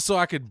 just so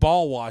I could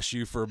ball wash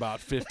you for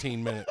about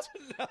 15 minutes.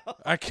 No.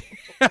 I can't.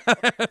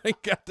 I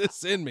ain't got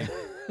this in me.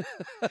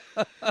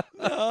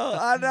 No,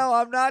 I know.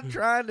 I'm not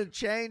trying to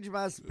change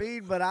my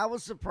speed, but I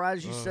was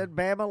surprised you said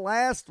Bama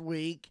last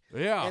week.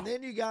 Yeah. And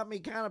then you got me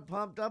kind of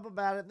pumped up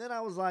about it. And then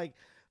I was like,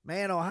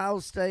 man, Ohio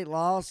State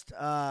lost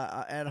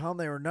at home.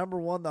 They were number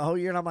 1 the whole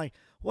year. And I'm like,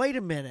 wait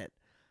a minute.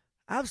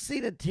 I've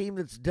seen a team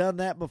that's done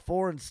that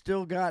before and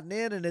still gotten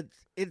in, and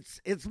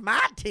it's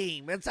my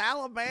team. It's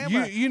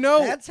Alabama. You know,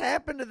 that's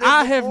happened to them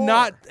I before. have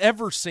not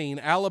ever seen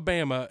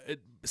Alabama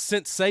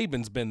since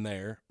Saban's been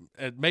there.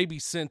 Maybe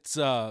since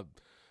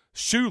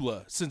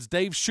Shula, since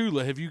Dave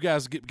Shula, have you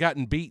guys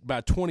gotten beat by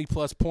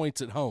 20-plus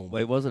points at home?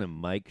 Wait, wasn't it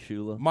Mike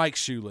Shula? Mike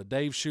Shula.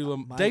 Dave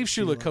Shula. Dave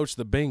Shula. Shula coached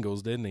the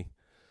Bengals, didn't he?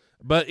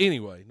 But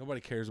anyway,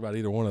 nobody cares about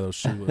either one of those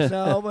Shulas.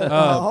 No, but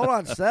hold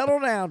on, settle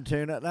down,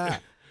 Tuna. Nah,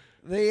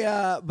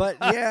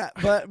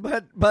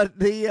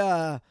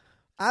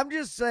 I'm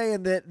just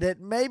saying that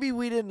maybe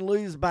we didn't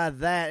lose by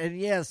that, and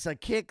yes, a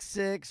kick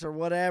six or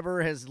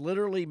whatever has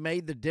literally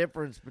made the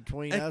difference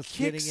between us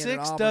getting in. A kick and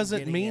six Auburn doesn't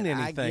getting mean in.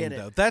 anything,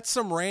 though. That's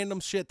some random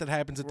shit that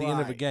happens at the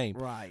end of a game.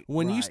 Right.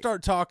 When you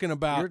start talking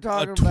about a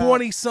talking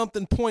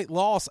 20-something point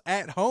loss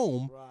at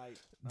home,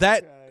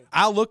 that. Okay.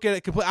 I look at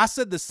it completely. I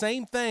said the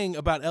same thing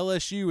about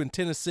LSU and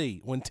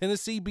Tennessee. When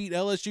Tennessee beat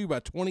LSU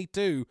by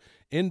 22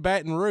 in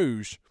Baton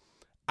Rouge,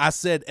 I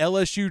said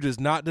LSU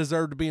does not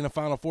deserve to be in the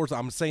Final Four. So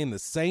I'm saying the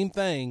same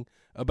thing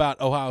about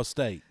Ohio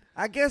State.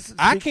 I guess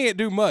I can't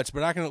do much,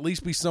 but I can at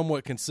least be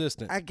somewhat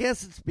consistent. I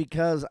guess it's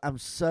because I'm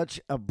such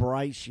a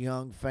Bryce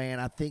Young fan.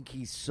 I think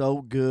he's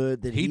so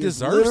good that he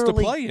deserves to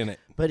play in it.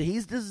 But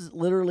he's just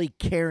literally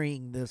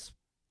carrying this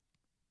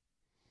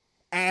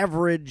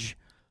average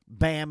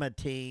Bama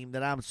team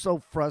that I'm so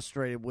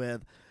frustrated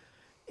with.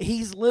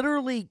 He's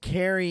literally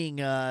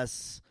carrying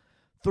us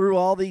through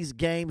all these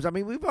games. I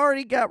mean, we've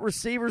already got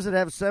receivers that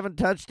have 7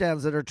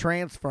 touchdowns that are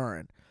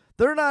transferring.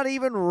 They're not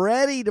even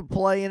ready to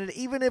play in it.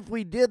 Even if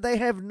we did, they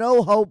have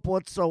no hope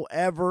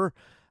whatsoever.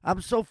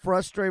 I'm so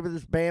frustrated with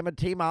this Bama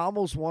team. I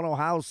almost want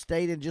Ohio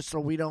State in just so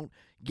we don't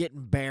get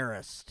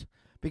embarrassed,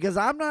 because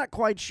I'm not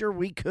quite sure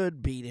we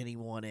could beat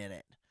anyone in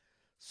it.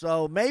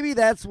 So maybe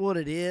that's what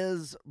it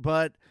is,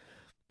 but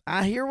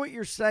I hear what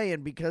you're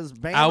saying, because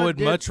Bama I would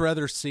much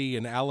rather see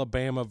an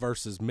Alabama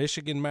versus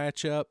Michigan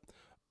matchup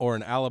or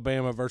an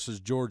Alabama versus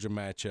Georgia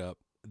matchup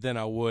than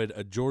I would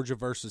a Georgia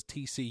versus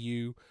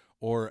TCU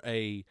or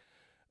a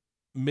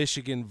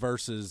Michigan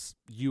versus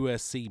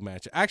USC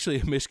matchup. Actually,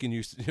 a Michigan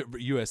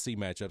USC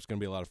matchup is going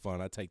to be a lot of fun.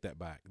 I take that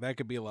back. That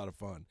could be a lot of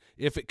fun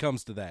if it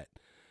comes to that.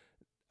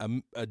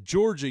 A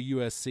Georgia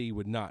USC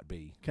would not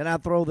be. Can I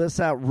throw this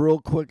out real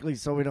quickly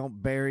so we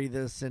don't bury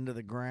this into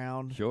the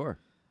ground? Sure.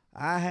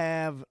 I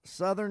have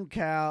Southern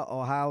Cal,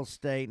 Ohio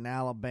State, and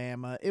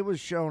Alabama. It was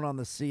shown on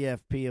the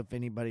CFP if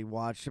anybody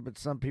watched it, but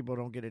some people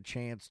don't get a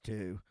chance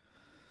to.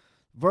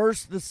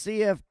 Versus the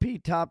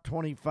CFP top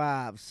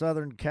 25,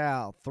 Southern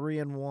Cal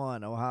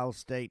 3-1, Ohio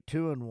State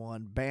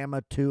 2-1,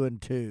 Bama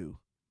 2-2.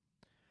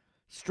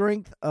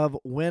 Strength of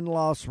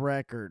win-loss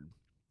record,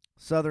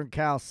 Southern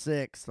Cal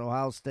 6th,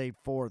 Ohio State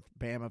 4th,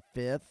 Bama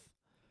 5th.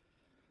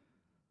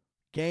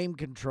 Game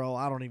control,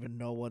 I don't even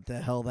know what the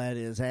hell that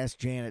is. Ask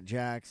Janet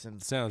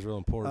Jackson. Sounds real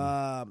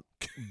important.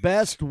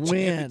 Best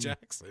win. Janet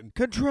Jackson.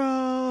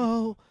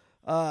 Control.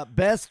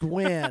 Best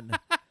win.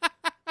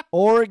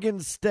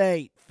 Oregon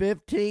State,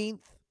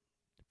 15th.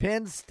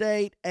 Penn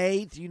State,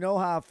 8th. You know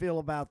how I feel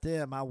about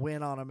them. I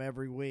win on them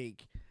every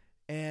week.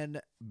 And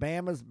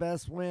Bama's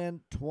best win,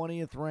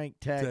 20th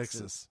ranked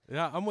Texas.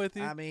 Yeah, I'm with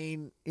you. I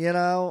mean, you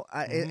know,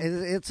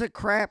 it's a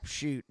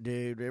crapshoot,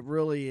 dude. It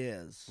really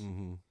is.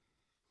 Mm-hmm.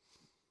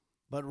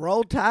 But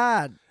roll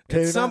Tide.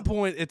 Tuna.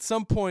 At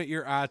some point,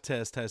 your eye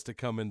test has to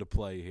come into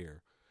play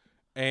here.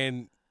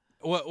 And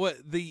what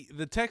the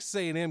Texas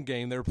A&M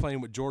game, they were playing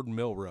with Jordan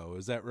Milroe.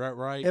 Is that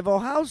right? If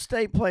Ohio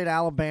State played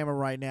Alabama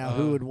right now,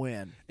 who would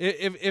win?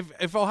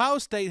 If Ohio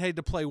State had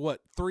to play 4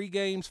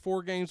 games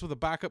with a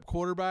backup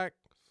quarterback,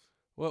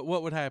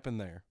 what would happen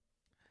there?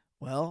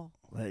 Well,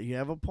 you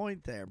have a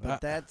point there,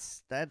 but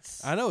that's.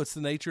 I know it's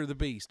the nature of the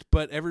beast,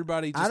 but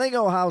everybody. I think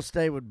Ohio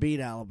State would beat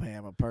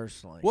Alabama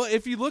personally. Well,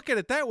 if you look at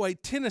it that way,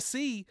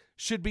 Tennessee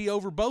should be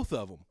over both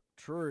of them.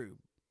 True.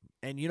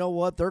 And you know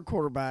what? Their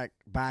quarterback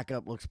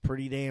backup looks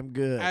pretty damn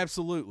good.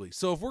 Absolutely.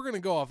 So if we're going to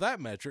go off that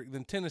metric,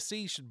 then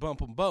Tennessee should bump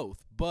them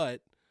both.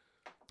 But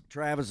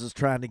Travis is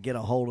trying to get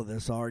a hold of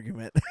this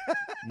argument.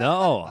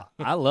 No,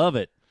 I love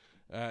it.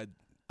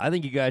 I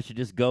think you guys should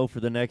just go for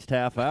the next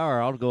half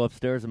hour. I'll go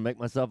upstairs and make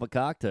myself a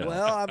cocktail.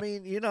 Well, I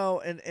mean,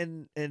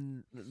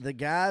 and the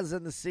guys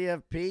in the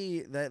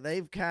CFP,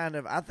 they've kind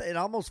of, it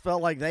almost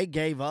felt like they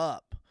gave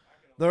up.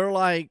 They're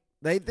like,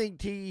 they think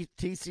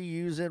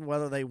TCU's in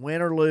whether they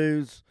win or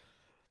lose.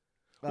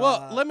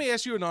 Well, let me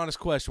ask you an honest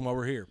question while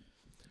we're here.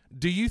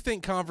 Do you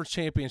think conference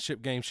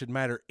championship games should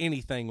matter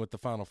anything with the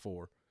Final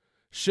Four?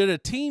 Should a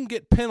team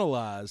get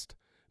penalized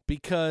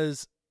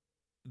because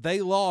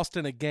they lost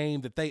in a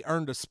game that they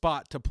earned a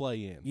spot to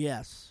play in?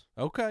 Yes.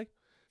 Okay.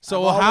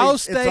 So Ohio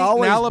State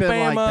and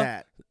Alabama. Like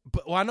that.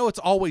 But I know it's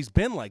always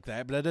been like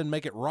that, but that doesn't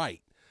make it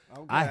right.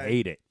 Okay. I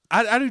hate it.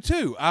 I do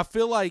too. I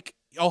feel like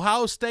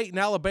Ohio State and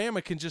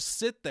Alabama can just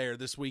sit there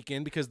this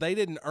weekend because they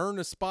didn't earn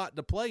a spot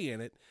to play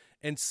in it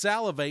and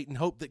salivate and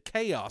hope that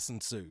chaos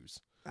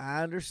ensues.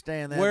 I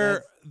understand that.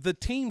 Where the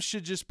team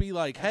should just be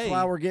like, that's hey,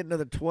 why we're getting to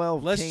the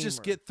 12. let's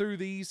just get through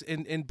these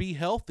and be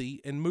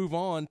healthy and move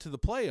on to the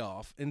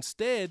playoff.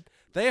 Instead,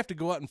 they have to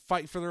go out and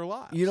fight for their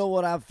lives. You know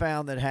what I've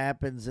found that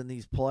happens in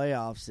these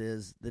playoffs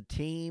is the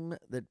team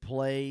that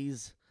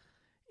plays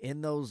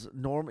in those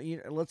normal.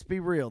 Let's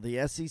be real.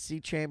 The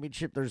SEC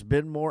championship. There's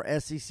been more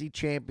SEC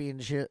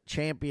champions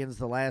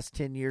the last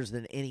 10 years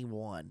than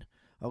anyone.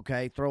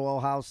 Okay, throw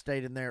Ohio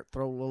State in there.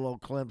 Throw little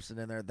old Clemson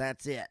in there.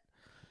 That's it.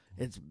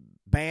 It's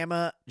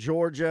Bama,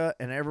 Georgia,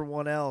 and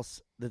everyone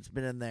else that's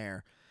been in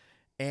there.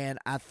 And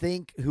I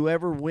think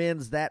whoever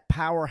wins that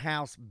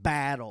powerhouse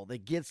battle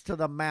that gets to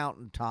the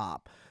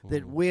mountaintop,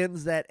 that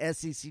wins that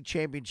SEC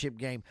championship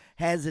game,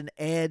 has an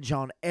edge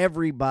on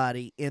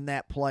everybody in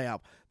that playoff.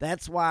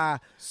 That's why.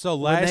 So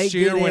last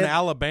year when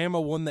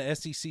Alabama won the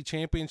SEC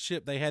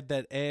championship, they had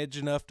that edge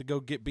enough to go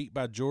get beat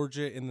by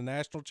Georgia in the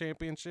national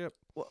championship?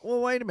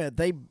 Well, wait a minute.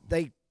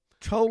 They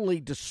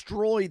totally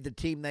destroyed the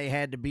team they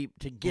had to beat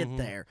to get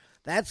there.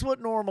 That's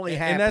what normally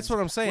happens. And that's what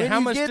I'm saying. When How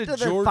you much get did to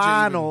the Georgia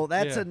final, even,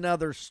 that's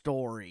another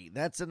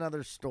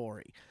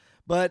story.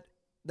 But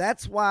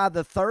that's why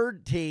the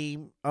third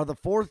team or the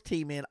fourth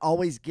team in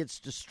always gets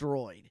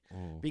destroyed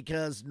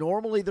because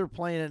normally they're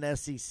playing an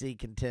SEC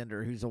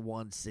contender who's a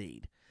 1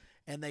 seed,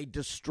 and they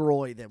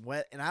destroy them.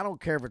 And I don't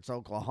care if it's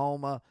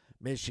Oklahoma,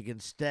 Michigan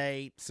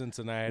State,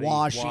 Cincinnati,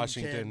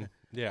 Washington.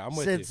 Yeah, I'm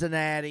with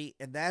Cincinnati,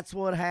 and that's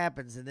what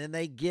happens. And then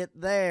they get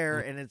there,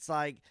 and it's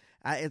like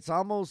it's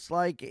almost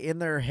like in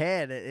their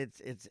head.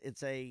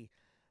 It's a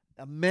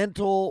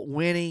mental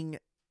winning,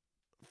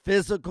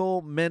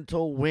 physical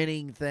mental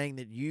winning thing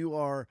that you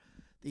are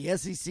the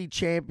SEC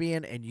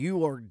champion, and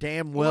you are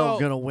damn well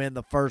going to win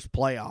the first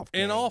playoff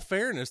game. In all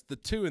fairness, the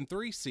 2 and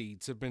 3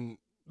 seeds have been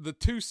the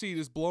 2 seed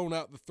has blown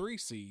out the 3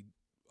 seed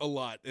a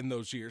lot in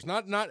those years.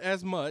 Not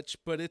as much,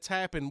 but it's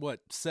happened,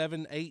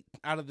 7, 8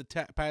 out of the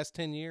past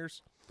 10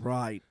 years?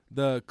 Right.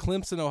 The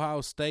Clemson-Ohio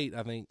State,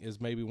 I think,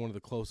 is maybe one of the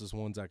closest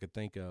ones I could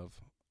think of.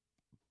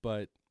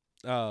 But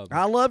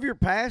I love your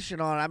passion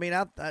on it. I mean,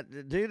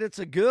 dude, it's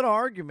a good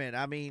argument.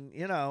 I mean,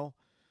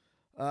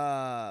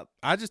 I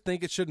just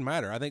think it shouldn't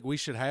matter. I think we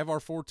should have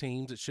our 4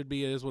 teams. It should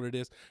be it is what it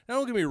is. Now,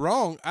 don't get me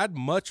wrong. I'd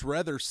much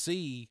rather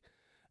see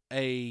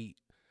a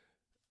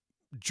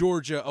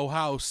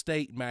Georgia-Ohio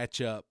State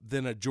matchup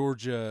than a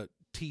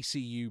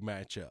Georgia-TCU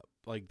matchup.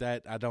 Like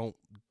that,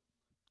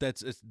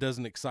 it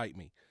doesn't excite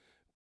me.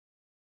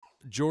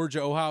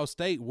 Georgia-Ohio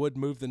State would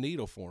move the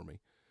needle for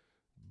me.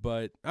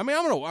 But, I mean,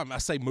 I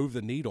say move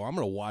the needle. I'm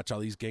going to watch all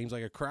these games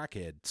like a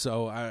crackhead.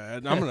 So,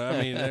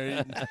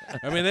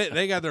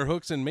 they got their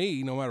hooks in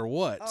me no matter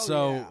what. Oh,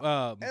 so,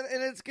 yeah.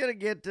 And it's going to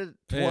get to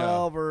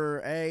 12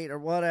 or 8 or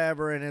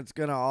whatever, and it's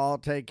going to all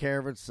take care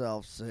of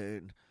itself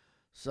soon.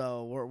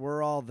 So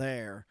we're all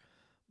there,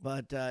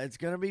 but it's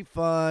going to be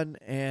fun,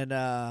 and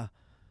I'm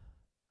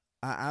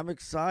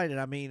excited.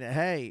 I mean,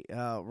 hey,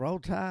 roll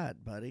Tide,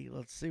 buddy.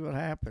 Let's see what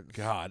happens.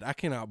 God, I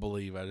cannot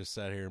believe I just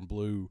sat here and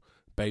blew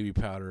baby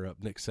powder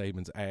up Nick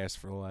Saban's ass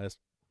for the last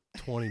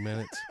 20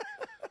 minutes.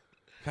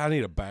 I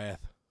need a bath.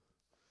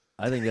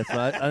 I think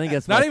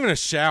that's not even a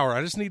shower.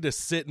 I just need to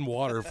sit in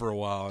water for a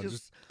while and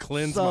just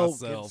cleanse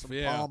myself. Some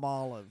palm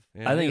olive.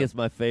 Yeah, I think it's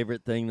my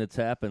favorite thing that's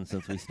happened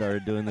since we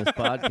started doing this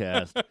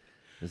podcast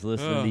is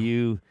listening to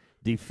you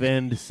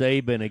defend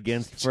Saban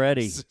against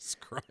Freddie. Jesus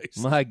Christ.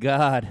 My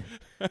God.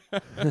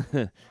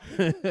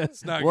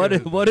 It's not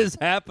what is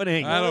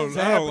happening? I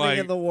don't like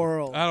in the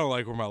world. I don't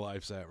like where my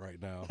life's at right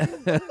now.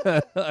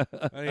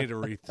 I need to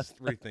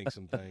rethink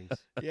some things.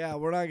 Yeah,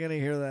 we're not going to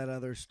hear that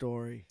other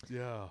story.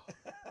 Yeah.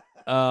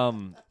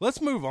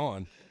 Let's move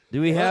on.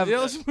 Do we have?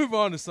 Let's move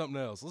on to something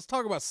else. Let's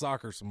talk about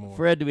soccer some more.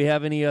 Fred, do we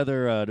have any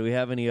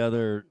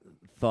other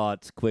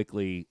thoughts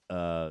quickly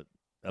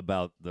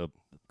about the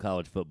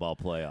college football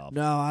playoff?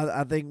 No,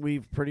 I think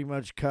we've pretty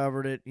much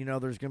covered it.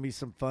 There's going to be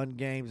some fun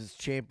games. It's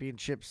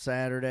championship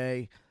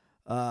Saturday.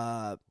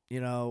 TCU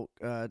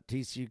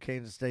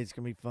Kansas State's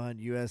going to be fun.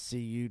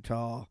 USC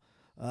Utah.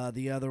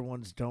 The other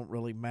ones don't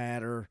really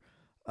matter.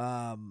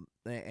 We'll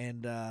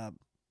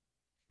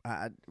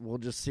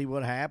just see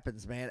what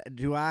happens, man.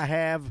 Do I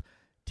have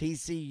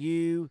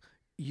TCU,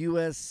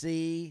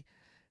 USC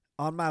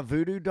on my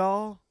voodoo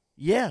doll?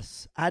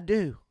 Yes, I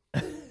do.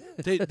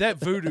 Dude, that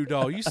voodoo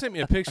doll. You sent me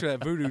a picture of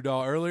that voodoo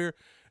doll earlier.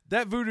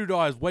 That voodoo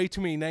doll has way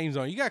too many names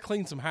on it. You got to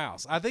clean some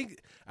house. I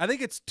think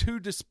it's too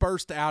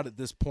dispersed out at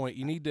this point.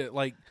 You need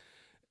to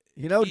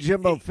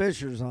Jimbo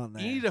Fisher's on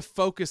there. You need to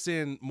focus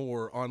in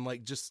more on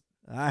just.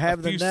 I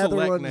have the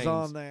Netherlands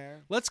on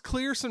there. Let's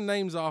clear some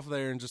names off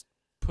there and just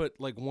put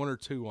one or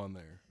two on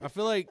there. I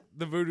feel like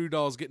the voodoo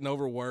doll's getting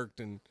overworked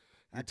and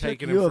you're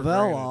taking U of them for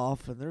L granted.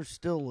 off, and they're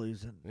still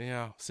losing.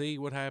 Yeah, see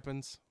what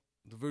happens?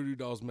 The voodoo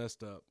doll's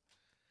messed up.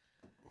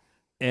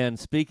 And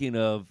speaking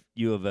of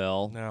U of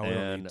L, No, we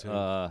don't need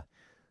to.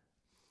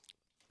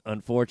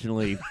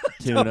 Unfortunately,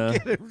 Tuna,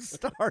 Don't get him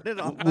started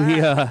on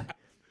that.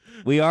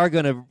 we are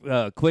going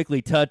to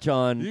quickly touch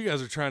on. You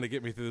guys are trying to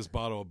get me through this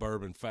bottle of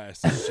bourbon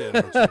fast as shit,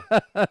 aren't you?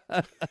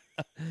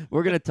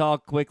 We're going to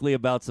talk quickly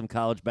about some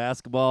college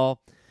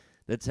basketball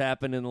that's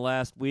happened in the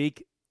last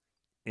week.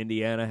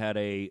 Indiana had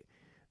a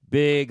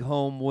big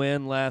home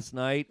win last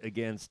night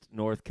against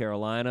North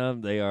Carolina.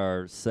 They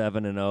are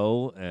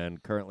 7-0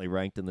 and currently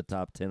ranked in the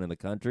top 10 in the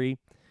country.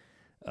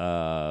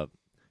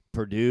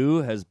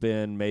 Purdue has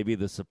been maybe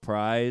the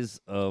surprise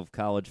of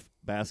college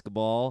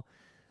basketball,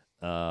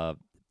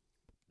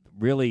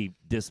 really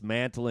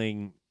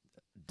dismantling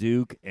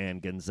Duke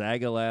and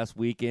Gonzaga last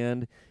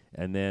weekend,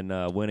 and then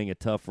winning a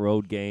tough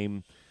road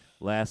game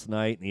last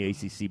night in the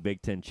ACC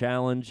Big Ten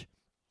Challenge.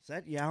 Is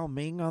that Yao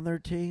Ming on their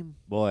team?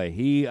 Boy,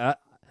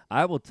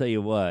 I will tell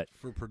you what.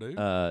 For Purdue?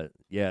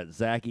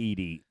 Zach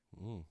Edey.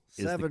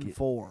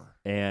 7-4.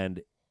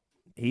 And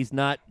he's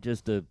not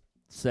just a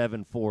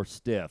 7-4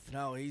 stiff.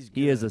 No, he's good.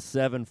 He is a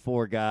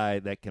 7-4 guy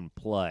that can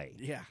play.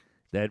 Yeah.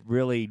 That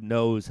really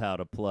knows how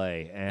to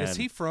play. And Is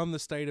he from the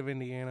state of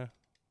Indiana?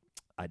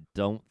 I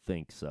don't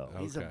think so.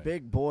 He's a Okay.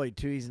 big boy,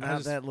 too. He's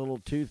not that little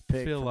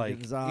toothpick I feel from like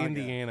Gonzaga.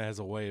 Indiana has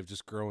a way of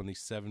just growing these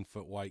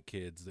 7-foot white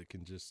kids that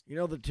can just. You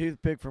know the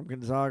toothpick from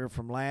Gonzaga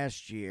from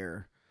last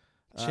year?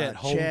 Chet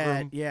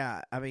Holmgren?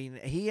 Yeah. I mean,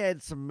 he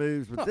had some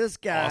moves, but this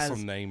guy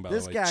Awesome name, by the way.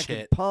 This guy can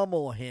Chet.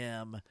 pummel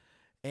him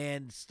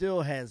and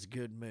still has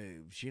good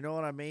moves. You know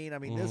what I mean? I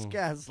mean, this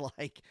guy's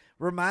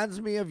reminds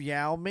me of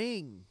Yao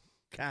Ming,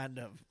 kind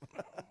of.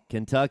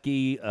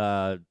 Kentucky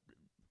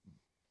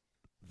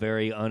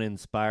very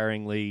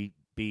uninspiringly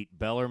beat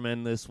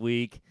Bellarmine this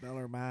week.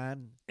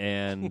 Bellarmine.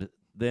 And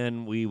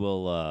then we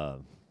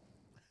will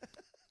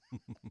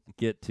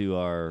get to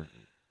our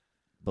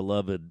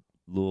beloved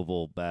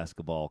Louisville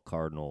basketball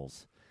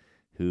Cardinals,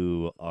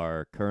 who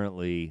are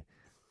currently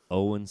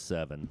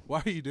 0-7.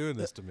 Why are you doing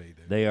this to me,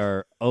 dude? They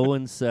are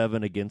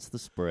 0-7 against the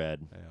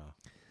spread. Yeah.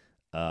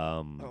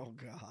 Oh,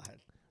 God.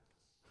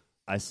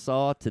 I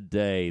saw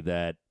today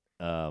that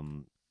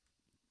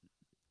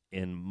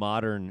in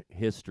modern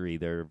history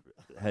there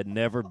had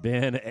never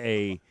been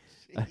a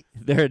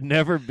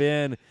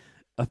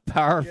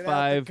Power Get out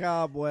 5 the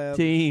cobweb.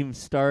 team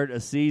start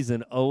a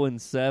season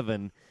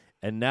 0-7,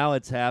 and now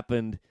it's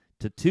happened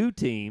to two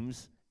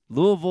teams,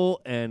 Louisville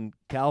and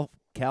Cal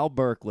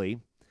Berkeley.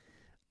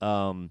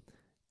 As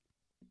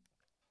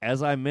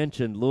I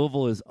mentioned,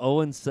 Louisville is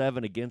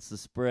 0-7 against the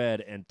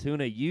spread, and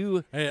Tuna,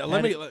 you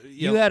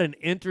had an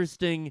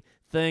interesting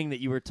thing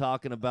that you were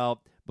talking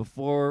about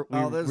before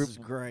is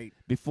great.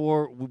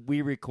 Before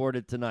we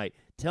recorded tonight.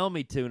 Tell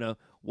me, Tuna,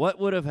 what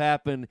would have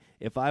happened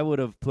if I would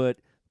have put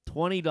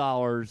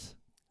 $20?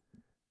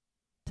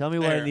 Tell me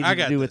what I need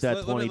to do with that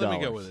 $20. Let me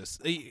go with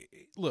this.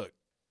 Look,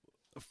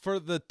 for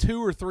the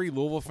 2 or 3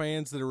 Louisville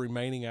fans that are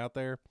remaining out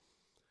there,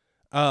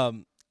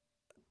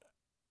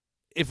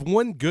 if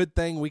one good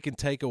thing we can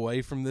take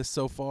away from this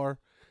so far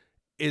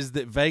is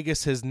that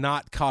Vegas has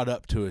not caught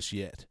up to us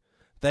yet.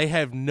 They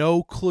have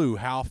no clue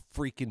how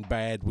freaking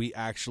bad we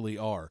actually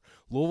are.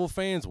 Louisville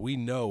fans, we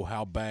know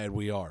how bad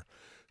we are.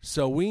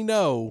 So we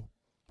know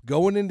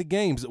going into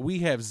games that we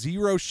have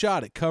zero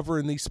shot at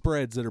covering these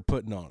spreads that are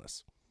putting on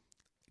us.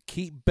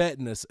 Keep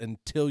betting us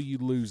until you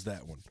lose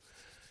that one.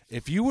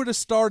 If you would have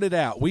started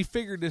out, we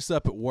figured this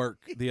up at work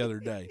the other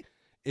day.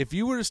 If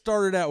you would have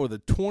started out with a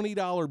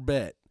 $20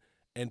 bet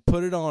and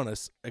put it on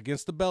us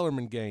against the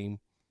Bellarmine game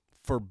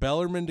for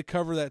Bellarmine to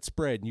cover that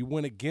spread, and you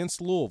went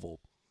against Louisville,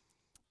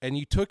 and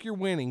you took your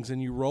winnings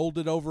and you rolled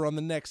it over on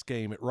the next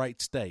game at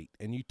Wright State,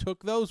 and you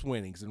took those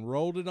winnings and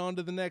rolled it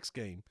onto the next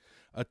game,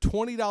 a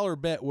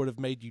 $20 bet would have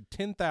made you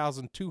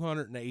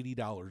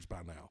 $10,280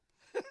 by now.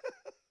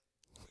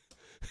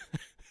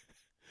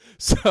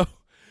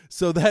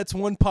 So that's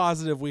one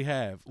positive we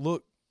have.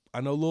 Look, I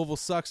know Louisville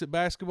sucks at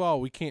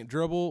basketball. We can't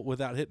dribble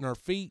without hitting our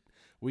feet.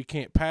 We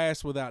can't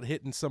pass without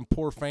hitting some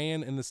poor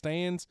fan in the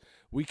stands.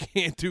 We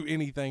can't do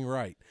anything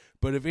right.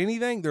 But if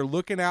anything, they're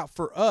looking out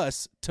for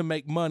us to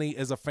make money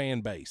as a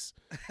fan base.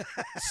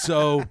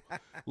 So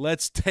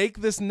let's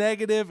take this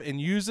negative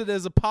and use it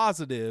as a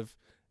positive,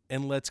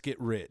 and let's get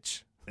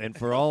rich. And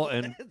for all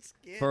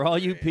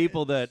you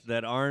people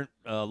that aren't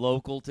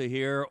local to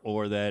here,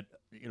 or that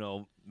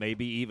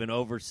maybe even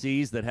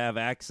overseas that have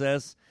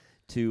access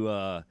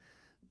to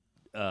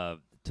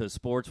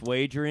sports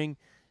wagering.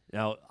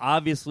 Now,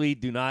 obviously,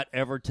 do not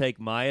ever take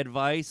my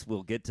advice.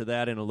 We'll get to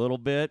that in a little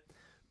bit.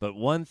 But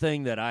one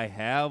thing that I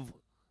have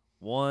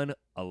won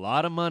a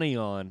lot of money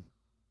on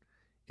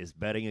is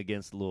betting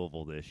against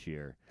Louisville this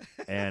year,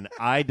 and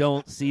I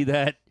don't see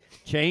that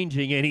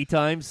changing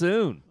anytime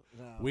soon.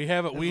 No. We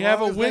have a as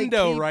they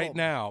window keep right 'em.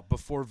 now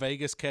before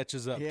Vegas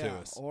catches up to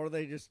us. Or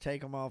they just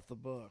take them off the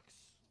books.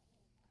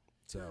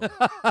 So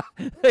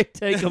They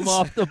take them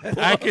off the book.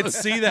 I could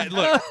see that.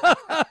 Look,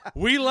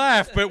 we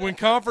laugh, but when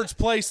conference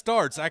play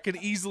starts, I could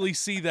easily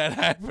see that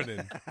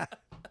happening.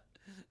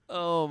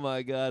 Oh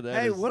my God!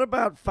 Hey, what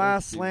about Phi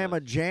Slamma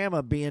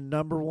Jamma being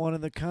number 1 in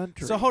the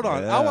country? So hold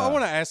on. Yeah. I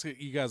want to ask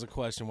you guys a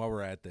question while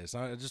we're at this.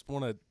 I just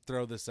want to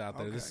throw this out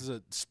there. Okay. This is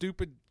a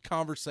stupid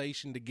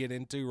conversation to get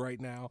into right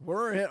now.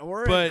 We're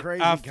But in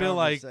crazy I feel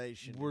like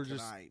conversation we're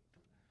just- tonight.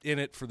 In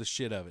it for the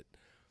shit of it.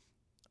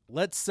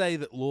 Let's say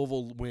that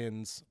Louisville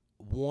wins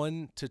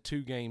 1 to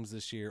 2 games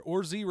this year,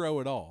 or 0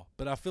 at all.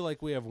 But I feel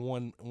like we have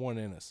one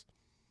in us.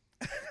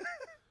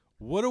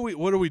 What do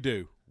we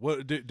do?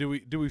 What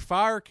do we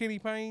fire Kenny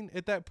Payne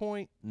at that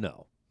point?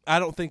 No, I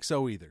don't think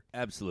so either.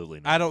 absolutely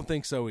not. I don't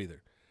think so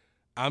either.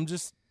 I'm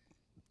just.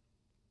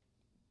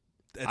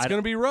 It's going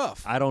to be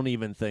rough. I don't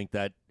even think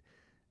that.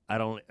 I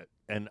don't,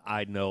 and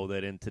I know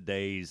that in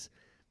today's,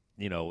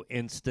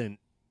 instant,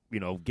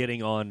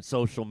 getting on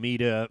social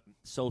media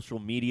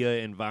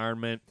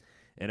environment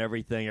and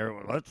everything.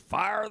 Everyone, let's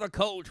fire the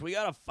coach. We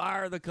got to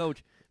fire the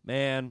coach,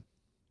 man.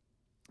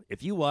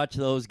 If you watch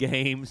those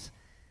games,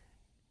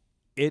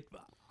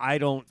 I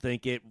don't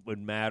think it would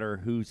matter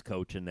who's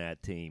coaching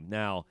that team.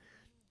 Now,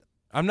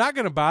 I'm not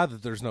going to buy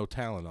that there's no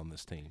talent on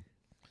this team.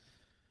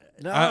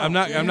 No, I'm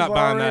not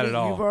buying that at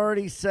all. You've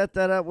already set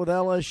that up with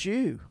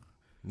LSU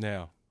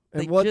No.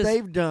 and They what just-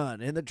 they've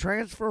done in the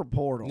transfer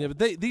portal. Yeah,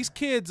 but these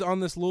kids on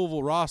this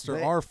Louisville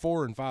roster are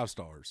 4 and 5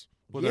 stars.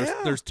 Well,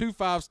 Yeah. there's 2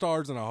 5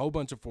 stars and a whole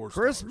bunch of 4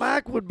 Chris stars.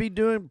 Mack would be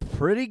doing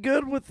pretty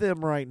good with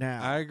them right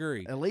now. I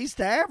agree. At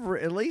least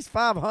average, at least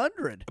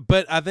 500.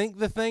 But I think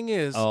the thing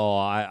is,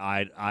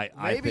 I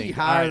Maybe think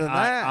higher than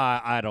I,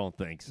 that. I don't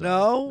think so.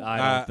 No?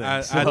 I don't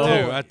think so. I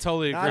do. I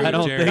totally agree. Not with I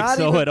don't Jared. think Not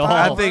so even at all.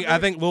 I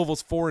think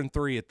Louisville's 4 and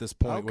 3 at this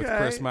point with Okay,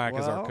 Chris Mack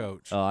as our well.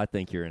 coach. Oh, I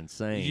think you're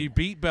insane. You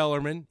beat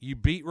Bellarmine. You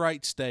beat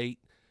Wright State.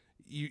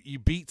 You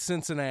beat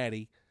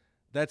Cincinnati.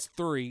 That's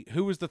 3.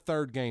 Who was the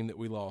third game that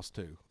we lost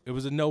to? It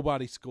was a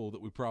nobody school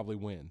that we probably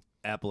win.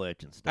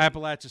 Appalachian State.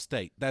 Appalachia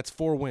State. That's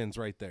 4 wins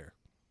right there.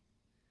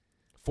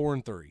 4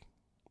 and 3.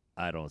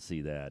 I don't see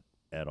that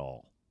at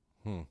all.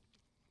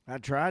 I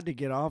tried to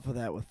get off of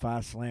that with Phi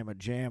Slamma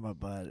Jamma,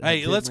 but it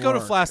Hey, let's didn't go to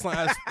work. Flash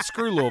Line.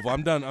 Screw Louisville.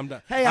 I'm done.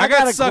 Hey, I I got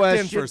got a sucked in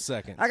question. for a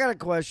second. I got a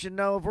question.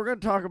 No, if we're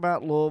going to talk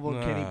about Louisville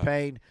and Kenny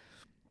Payne,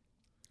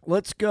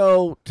 let's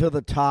go to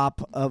the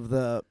top of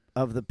the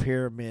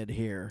pyramid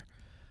here.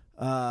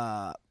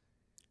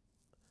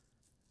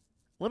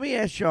 Let me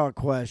ask y'all a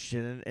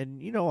question, and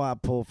you know I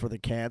pull for the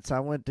Cats. I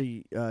went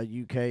to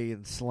UK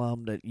and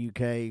slummed at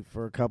UK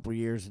for a couple of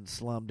years and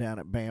slummed down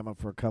at Bama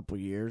for a couple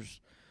of years.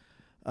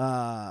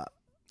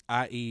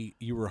 I.e.,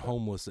 you were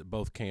homeless at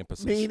both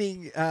campuses.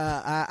 Meaning,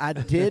 I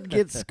did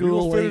get You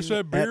schooling. gonna finish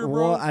that beer, at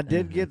bro? I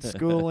did get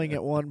schooling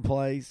at one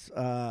place.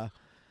 The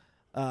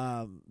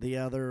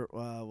other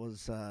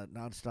was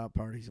nonstop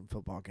parties and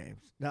football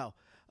games. No,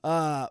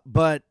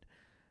 but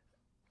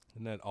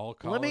Isn't that all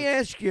college? let me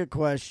ask you a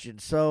question.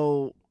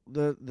 So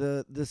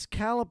this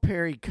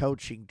Calipari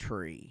coaching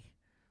tree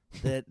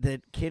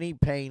that Kenny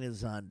Payne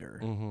is under.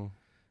 Mm-hmm.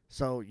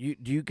 So do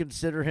you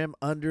consider him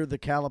under the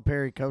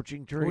Calipari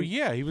coaching tree? Well,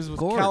 yeah, he was with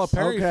course.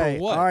 Calipari Okay.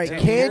 for what? All right. 10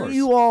 Can years?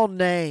 you all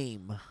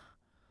name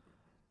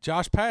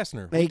Josh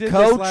Pastner. We a did this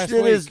coach last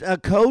that week. is a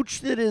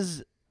coach that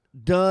has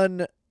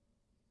done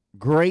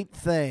great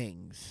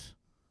things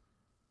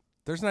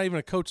There's not even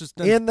a coach that's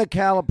done in the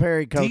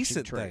Calipari coaching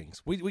decent tree?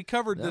 things. We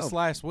covered this No.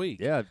 last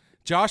week. Yeah,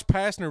 Josh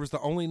Pastner was the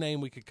only name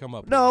we could come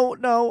up with. No.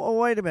 Oh,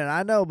 wait a minute.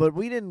 I know, but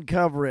we didn't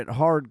cover it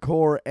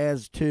hardcore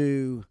as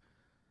to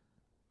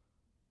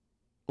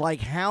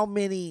like how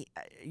many.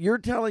 You're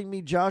telling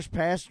me Josh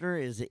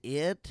Pastner is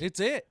it? It's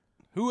it.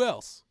 Who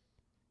else?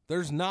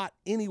 There's not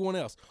anyone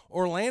else.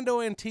 Orlando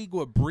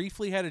Antigua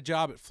briefly had a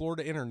job at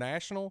Florida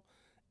International,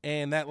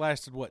 and that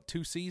lasted,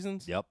 2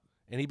 seasons? yep,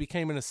 And he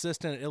became an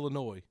assistant at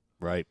Illinois.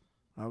 right.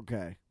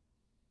 Okay.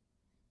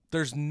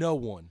 There's no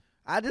one.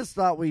 I just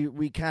thought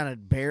we kind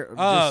of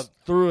just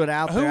threw it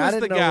out who there. I was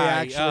didn't the know guy? we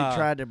actually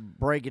tried to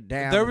break it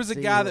down. There and was a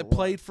see guy who that it was.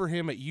 played for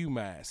him at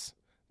UMass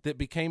that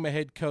became a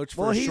head coach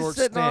for Well, a he's short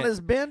sitting on stint,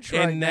 his bench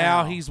right and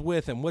now he's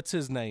with him. What's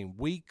his name?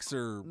 Weeks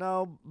or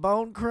no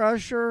Bone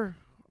Crusher.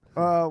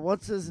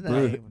 What's his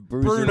name?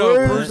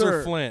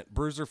 Bruiser Flint.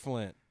 Bruiser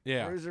Flint.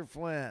 Yeah. Bruiser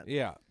Flint.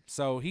 Yeah.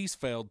 So he's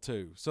failed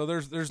too. So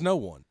there's no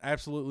one.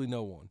 Absolutely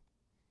no one.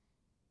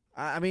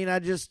 I mean, I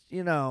just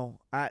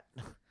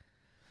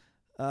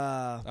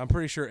I'm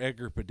pretty sure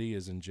Edgar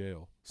Padilla's in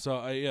jail.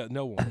 So yeah,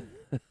 no one.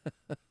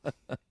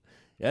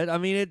 Yeah, I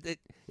mean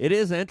it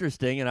is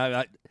interesting,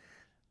 and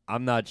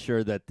I'm not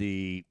sure that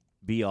the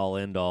be all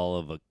end all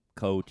of a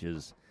coach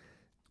is,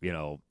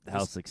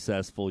 how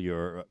successful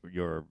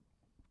your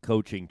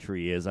coaching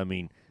tree is. I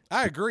mean,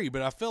 I agree,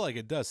 but I feel like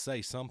it does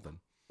say something.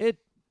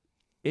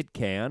 it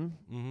can.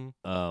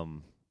 Mm-hmm.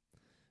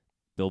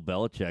 Bill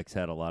Belichick's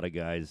had a lot of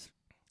guys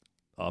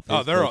off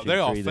his they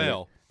all tree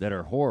fell. that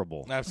are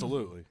horrible.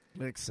 Absolutely.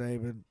 Nick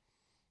Saban.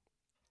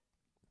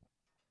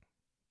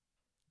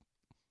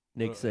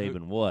 Nick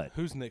Saban, what?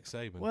 Who's Nick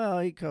Saban? Well,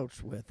 he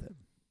coached with him.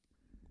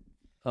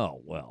 Oh,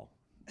 well.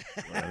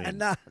 I mean,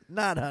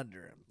 not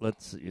under him.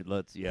 let's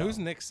yeah. Who's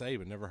Nick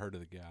Saban? Never heard of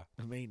the guy.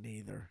 Me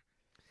neither.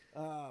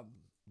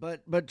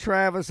 But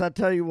Travis, I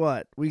tell you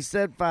what, we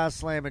said Five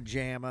Slam and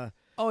Jamma.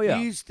 Oh yeah.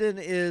 Houston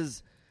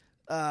is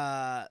dude,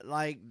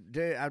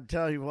 I'm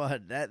telling you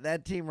what,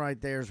 that team right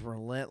there is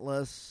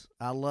relentless.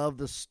 I love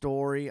the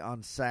story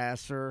on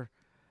Sasser.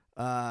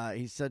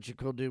 He's such a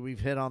cool dude. We've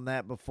hit on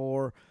that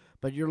before.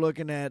 But you're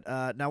looking at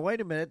now.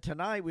 Wait a minute.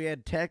 Tonight we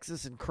had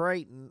Texas and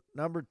Creighton,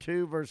 number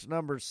 2 versus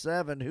number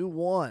 7. Who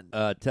won?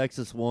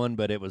 Texas won,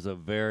 but it was a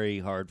very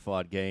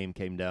hard-fought game.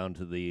 Came down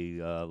to the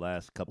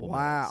last couple.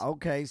 minutes.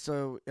 Okay,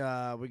 so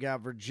we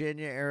got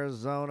Virginia,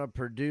 Arizona,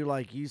 Purdue,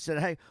 like you said.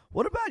 Hey,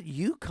 what about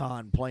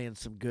UConn playing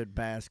some good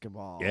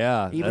basketball?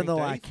 Yeah, even though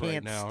I right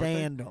can't now,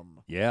 stand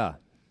them. Yeah.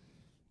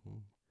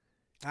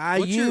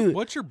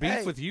 What's your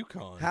beef with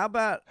UConn? How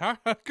about How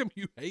come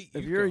you hate UConn?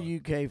 if you're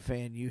a UK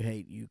fan, you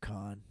hate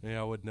UConn?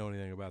 Yeah, I wouldn't know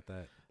anything about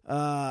that.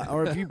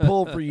 Or if you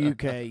pull for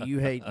UK, you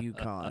hate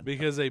UConn.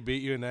 Because they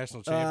beat you in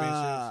national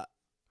championships?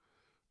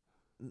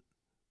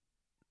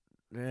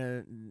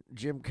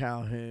 Jim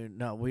Calhoun.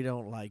 No, we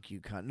don't like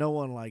UConn. No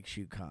one likes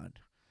UConn.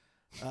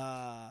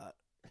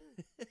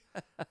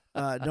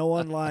 No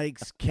one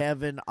likes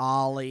Kevin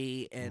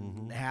Ollie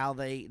and how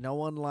they. No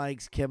one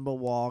likes Kemba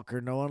Walker.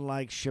 No one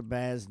likes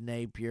Shabazz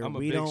Napier. I'm a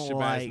we big don't Shabazz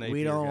like. Napier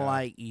We don't guy.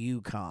 like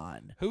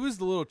UConn. Who is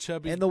the little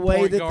chubby And the way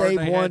point that guard they've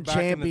they won had back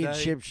in the day?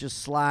 championships, just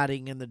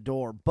sliding in the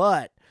door.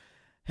 But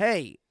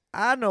hey,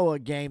 I know a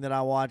game that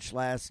I watched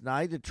last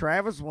night that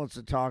Travis wants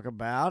to talk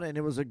about, and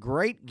it was a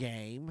great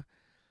game.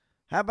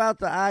 How about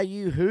the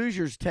IU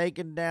Hoosiers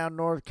taking down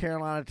North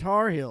Carolina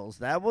Tar Heels?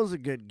 That was a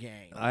good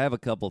game. I have a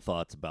couple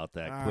thoughts about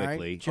that All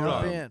quickly. right,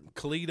 jump in.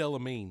 Khalid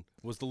El-Amin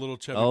was the little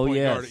chubby Oh, point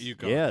yes, guard at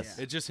UConn. yes.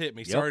 It just hit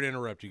me. Yep. Sorry to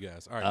interrupt you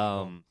guys. All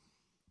right.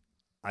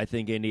 I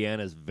think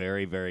Indiana's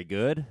very, very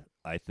good.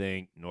 I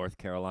think North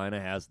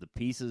Carolina has the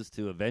pieces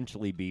to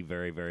eventually be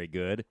very, very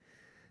good.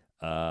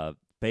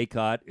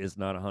 Baycott is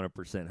not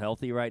 100%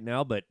 healthy right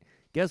now, but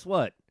guess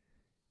what?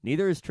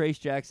 Neither is Trace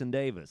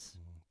Jackson-Davis.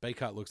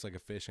 Baycott looks like a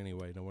fish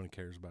anyway. No one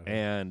cares about him.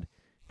 And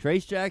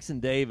Trace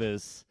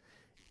Jackson-Davis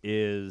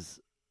is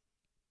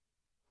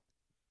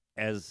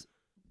as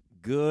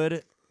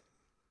good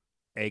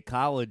a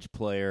college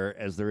player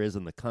as there is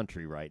in the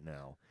country right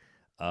now.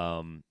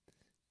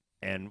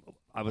 And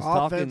I was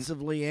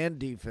offensively and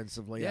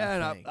defensively.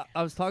 Yeah, I think. and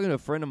I was talking to a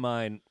friend of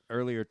mine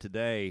earlier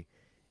today,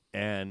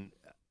 and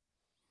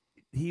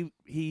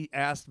he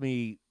asked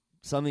me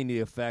something to the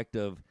effect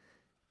of,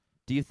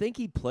 do you think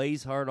he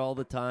plays hard all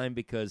the time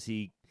because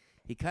he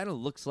kind of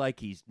looks like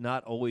he's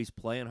not always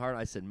playing hard?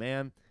 I said,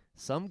 man,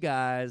 some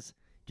guys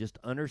just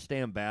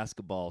understand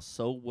basketball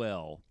so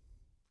well,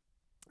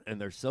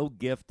 and they're so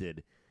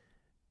gifted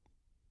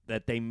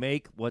that they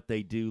make what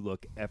they do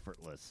look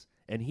effortless.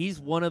 And he's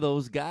one of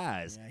those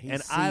guys. Yeah, he's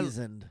and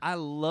seasoned. I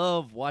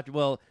love watching.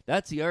 Well,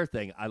 that's the other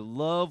thing. I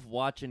love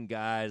watching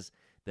guys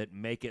that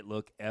make it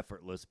look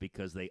effortless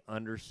because they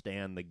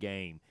understand the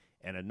game.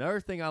 And another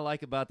thing I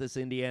like about this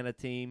Indiana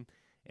team,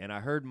 and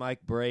I heard Mike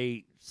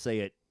Bray say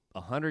it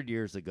 100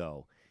 years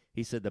ago.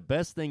 He said the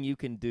best thing you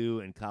can do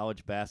in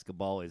college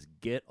basketball is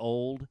get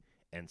old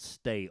and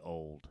stay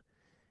old.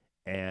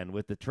 And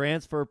with the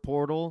transfer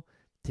portal,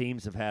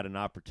 teams have had an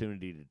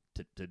opportunity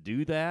to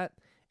do that.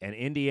 And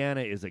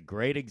Indiana is a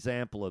great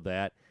example of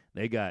that.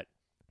 They got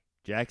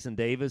Jackson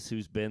Davis,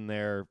 who's been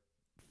there,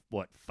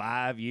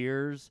 5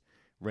 years?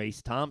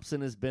 Race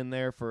Thompson has been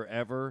there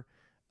forever.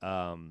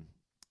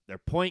 Their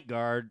point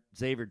guard,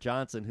 Xavier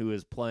Johnson, who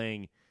is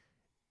playing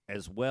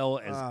as well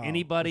as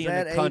anybody in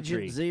the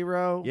country. Agent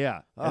Zero?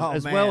 Yeah, Oh,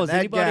 as man, well as that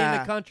anybody in guy-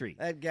 the country.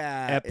 That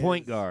guy At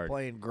point is guard.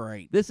 playing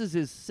great. This is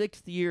his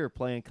 6th year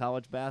playing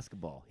college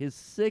basketball. His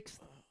 6th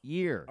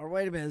year. Or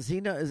wait a minute,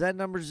 is that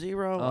number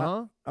 0?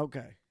 Uh-huh.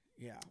 Okay,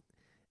 yeah.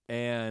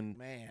 And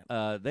Man.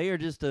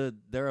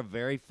 they're a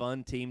very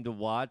fun team to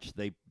watch.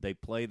 They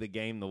play the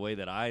game the way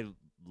that I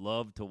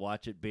love to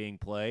watch it being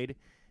played.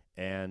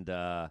 And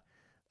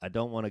I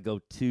don't want to go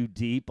too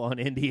deep on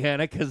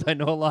Indiana because I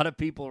know a lot of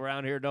people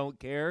around here don't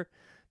care.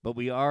 But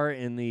we are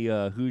in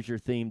the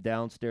Hoosier-themed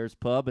downstairs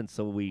pub, and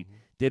so we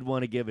did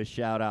want to give a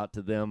shout-out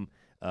to them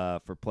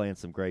for playing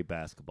some great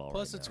basketball.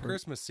 Plus, right it's now.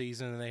 Christmas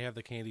season, and they have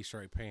the candy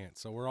stripe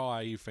pants. So we're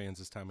all IU fans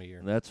this time of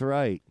year. That's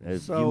right.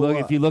 If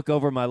So, you look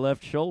over my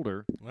left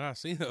shoulder, I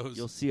see those.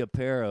 you'll see a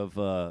pair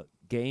of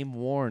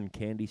game-worn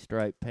candy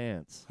stripe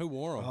pants. Who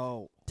wore them?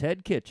 Oh,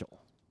 Ted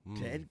Kitchell,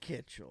 Ted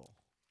Kitchell.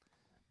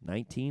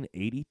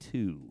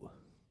 1982.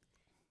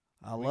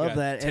 I We love got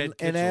that. Ted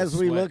And as Kitchell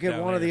we sweat look at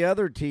down one of the here.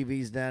 other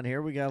TVs down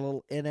here, we got a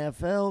little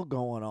NFL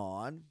going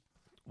on.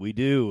 We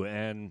do,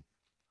 and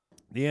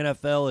the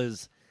NFL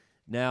is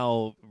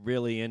now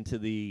really into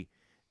the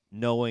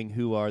knowing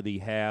who are the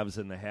haves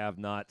and the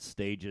have-not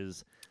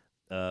stages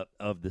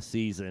of the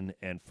season.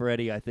 And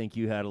Freddie, I think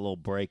you had a little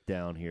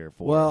breakdown here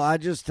for us. Well, I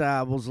just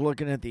was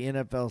looking at the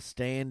NFL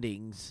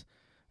standings.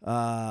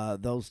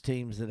 Those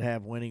teams that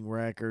have winning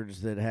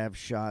records, that have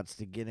shots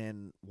to get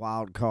in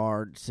wild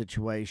card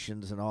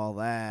situations and all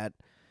that.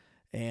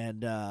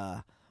 And,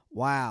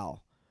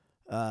 wow,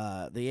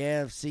 the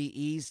AFC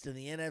East and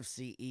the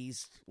NFC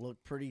East look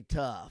pretty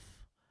tough.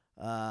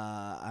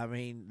 I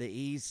mean, the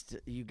East,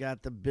 you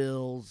got the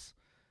Bills.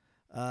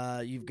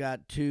 You've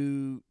got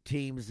two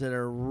teams that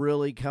are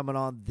really coming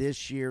on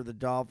this year, the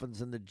Dolphins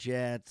and the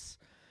Jets.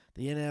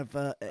 The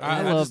NFL.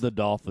 I love the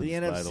Dolphins, the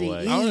by NFC the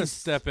way. East. I'm going to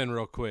step in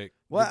real quick.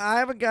 Well, I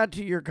haven't got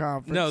to your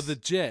conference. No, the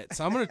Jets.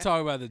 I'm going to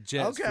talk about the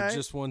Jets Okay. for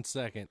just 1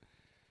 second.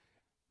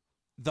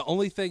 The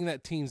only thing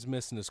that team's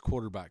missing is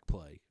quarterback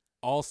play.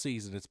 All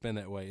season it's been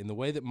that way. And the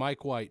way that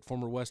Mike White,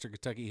 former Western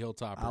Kentucky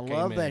Hilltopper, I came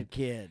love in, that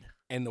kid.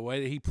 and the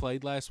way that he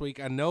played last week,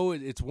 I know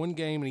it's one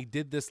game, and he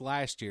did this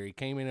last year. He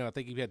came in, and I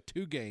think he had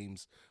 2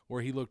 games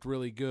where he looked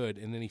really good,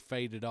 and then he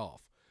faded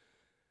off.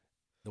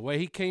 The way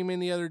he came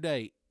in the other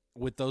day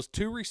with those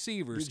 2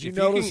 receivers. Did you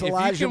notice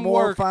Elijah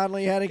Moore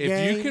finally had a game?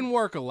 If you can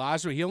work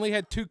Elijah, he only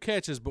had 2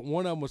 catches, but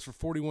one of them was for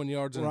 41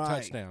 yards and a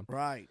touchdown.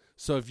 Right.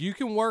 So if you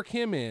can work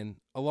him in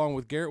along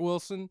with Garrett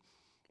Wilson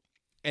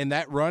and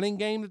that running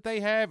game that they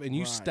have, and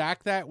you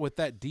stack that with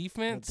that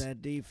defense,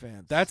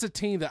 that's a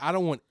team that I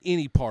don't want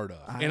any part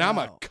of. I'm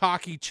a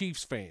cocky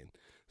Chiefs fan.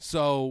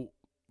 So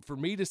for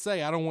me to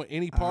say I don't want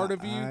any part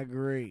of you, I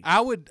agree.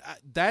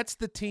 That's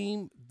the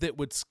team that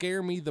would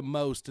scare me the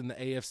most in the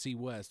AFC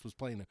West was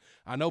playing them.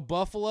 I know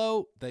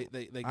Buffalo,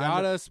 they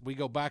got us. We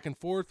go back and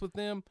forth with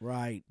them.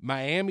 Right.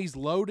 Miami's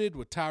loaded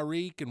with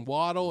Tyreek and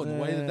Waddle and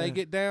the way that they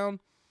get down.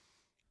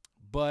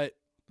 But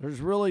there's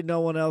really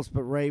no one else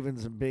but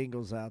Ravens and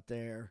Bengals out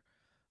there.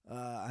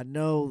 I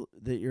know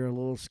that you're a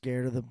little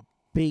scared of the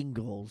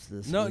Bengals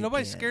this weekend.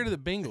 Nobody's scared of the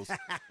Bengals.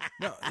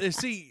 No,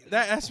 see,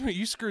 that's me.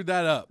 You screwed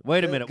that up.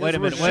 Wait a minute.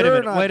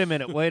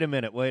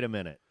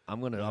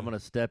 I'm gonna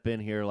step in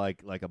here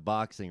like a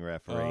boxing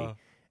referee,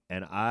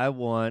 and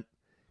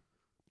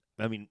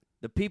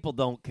the people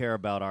don't care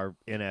about our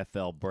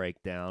NFL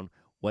breakdown.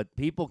 What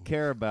people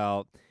care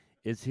about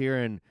is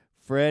hearing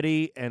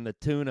Freddie and the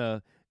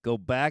Tuna go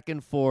back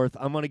and forth.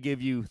 I'm gonna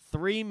give you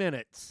 3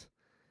 minutes.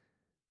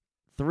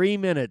 3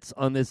 minutes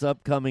on this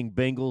upcoming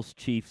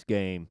Bengals-Chiefs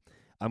game.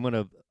 I'm going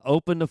to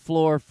open the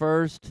floor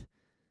first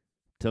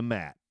to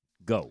Matt.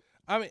 Go.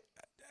 I mean,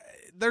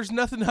 there's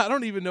nothing. I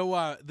don't even know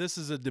why this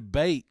is a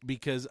debate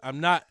because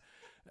I'm not.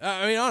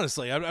 I mean,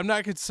 honestly, I'm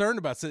not concerned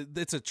about it.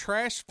 It's a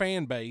trash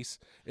fan base.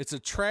 It's a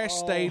trash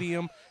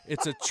stadium.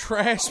 It's a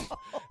trash.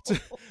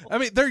 I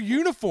mean, their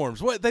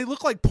uniforms. What they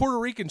look like Puerto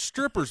Rican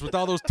strippers with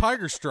all those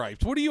tiger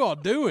stripes. What are you all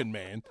doing,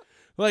 man?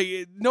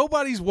 Like,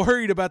 nobody's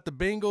worried about the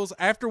Bengals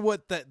after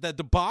what that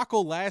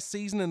debacle last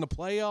season in the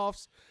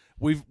playoffs.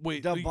 We're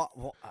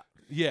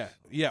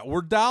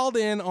dialed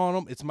in on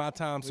them. It's my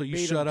time, so you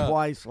shut up.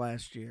 Twice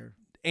last year.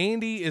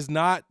 Andy is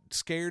not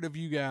scared of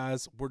you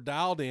guys. We're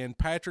dialed in.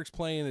 Patrick's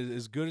playing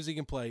as good as he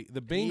can play.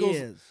 The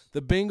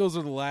Bengals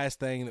are the last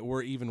thing that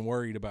we're even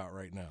worried about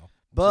right now.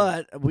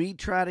 But we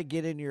try to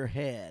get in your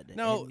head.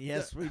 No, and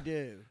yes, we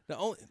do. The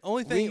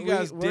only thing you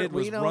guys did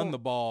was run the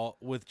ball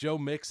with Joe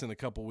Mixon a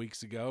couple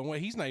weeks ago,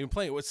 and he's not even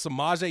playing. What,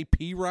 Samaje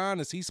Perine?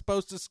 Is he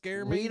supposed to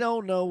scare me? We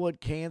don't know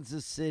what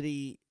Kansas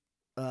City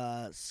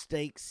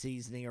steak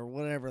seasoning or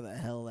whatever the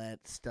hell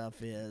that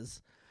stuff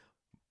is.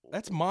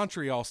 That's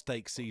Montreal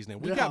steak seasoning.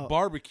 We got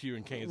barbecue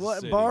in Kansas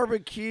City.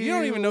 Barbecue? You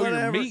don't even know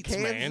your meats,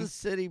 Kansas man. Kansas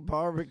City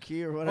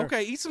barbecue or whatever.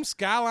 Okay, eat some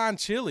Skyline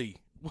chili.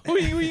 Are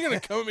you going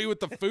to come at me with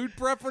the food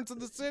preference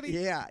of the city?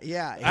 Yeah.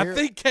 I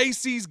think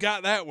KC's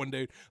got that one,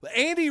 dude.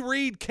 Andy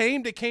Reid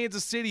came to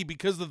Kansas City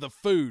because of the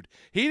food.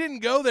 He didn't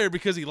go there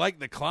because he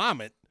liked the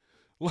climate.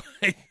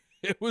 Like,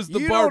 it was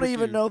the barbecue. You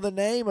don't even know the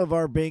name of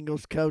our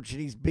Bengals coach, and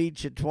he's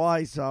beat you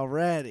twice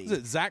already. Is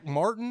it Zach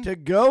Martin? To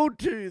go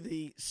to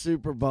the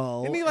Super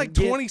Bowl. Isn't he like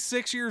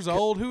 26 years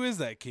old? Who is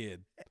that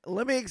kid?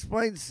 Let me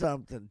explain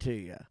something to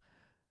you.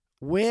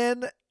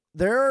 When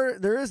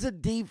there is a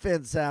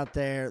defense out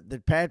there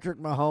that Patrick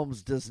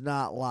Mahomes does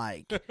not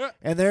like,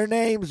 and their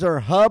names are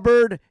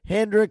Hubbard,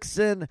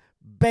 Hendrickson,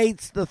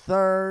 Bates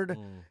III,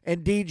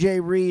 and DJ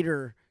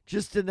Reader,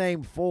 just to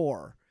name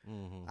 4.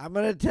 Mm-hmm. I'm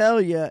going to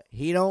tell you,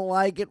 he don't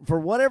like it for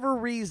whatever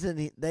reason.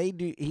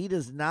 He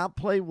does not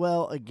play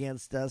well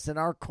against us, and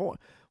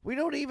we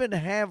don't even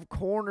have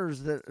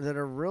corners that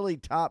are really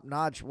top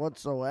notch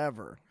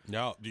whatsoever.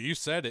 No, you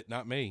said it,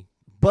 not me.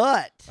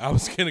 But I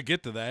was going to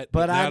get to that.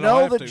 But I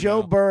know that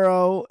Joe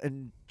Burrow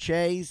and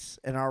Chase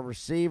and our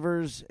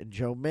receivers and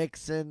Joe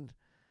Mixon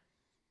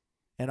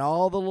and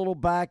all the little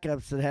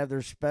backups that have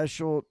their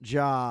special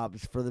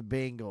jobs for the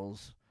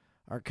Bengals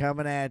are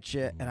coming at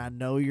you, and I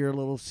know you're a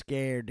little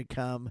scared to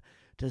come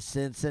to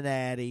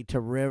Cincinnati to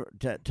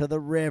the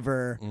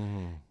river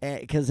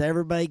because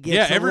everybody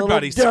gets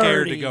everybody's a little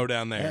scared dirty. to go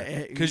down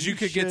there because you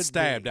could get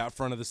stabbed out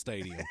front of the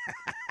stadium.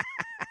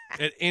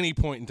 At any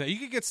point in time. You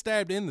could get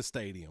stabbed in the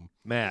stadium.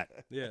 Matt.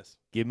 Yes.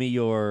 Give me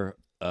your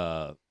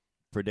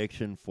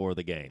prediction for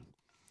the game.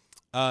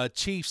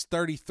 Chiefs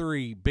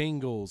 33,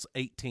 Bengals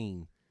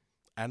 18.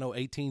 I know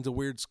 18's a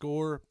weird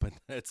score, but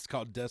it's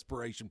called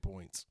desperation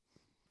points.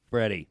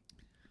 Freddie.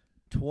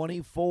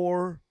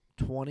 24-22.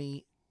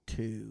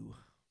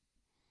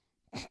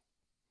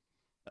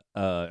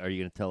 Are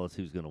you going to tell us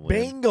who's going to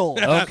win?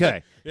 Bengals.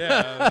 Okay.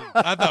 Yeah,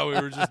 I thought we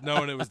were just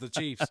knowing it was the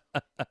Chiefs.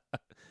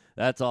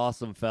 That's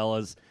awesome,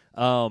 fellas.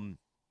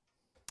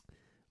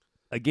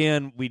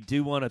 Again, we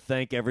do want to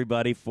thank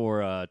everybody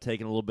for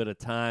taking a little bit of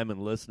time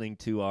and listening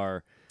to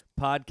our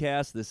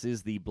podcast. This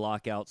is the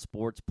Blockout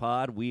Sports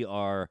Pod. We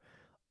are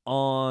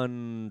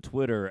on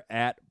Twitter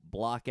at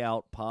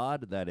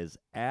BlockoutPod. That is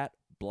at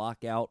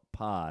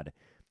BlockoutPod.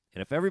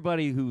 And if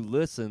everybody who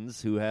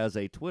listens who has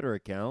a Twitter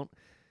account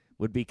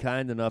would be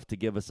kind enough to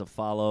give us a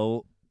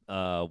follow,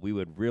 we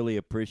would really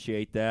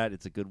appreciate that.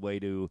 It's a good way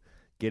to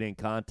get in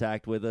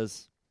contact with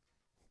us.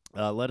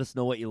 Let us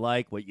know what you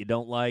like, what you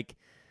don't like.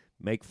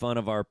 Make fun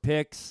of our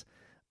picks.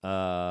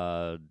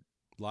 A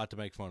lot to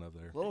make fun of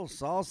there. A little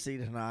saucy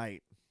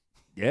tonight.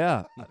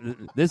 Yeah,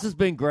 this has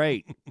been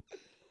great.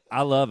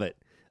 I love it.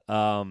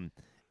 And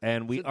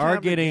we are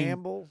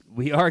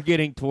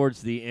getting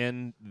towards the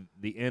end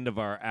of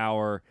our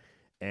hour,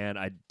 and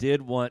I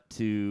did want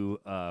to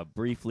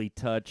briefly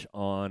touch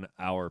on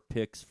our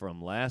picks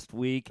from last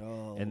week,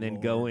 and then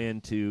go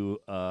into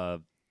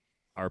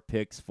our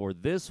picks for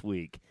this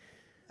week.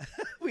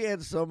 We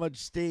had so much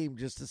steam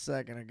just a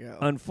second ago.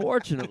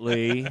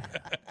 Unfortunately,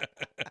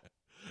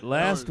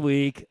 last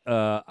week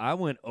I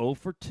went 0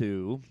 for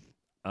 2.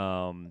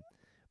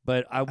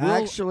 But I will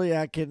actually.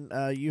 I can.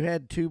 You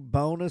had 2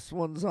 bonus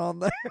ones on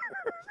there.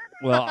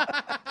 Well,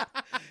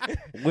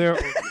 we're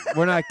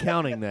not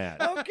counting that.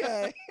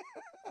 Okay.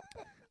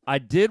 I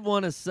did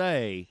want to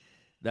say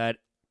that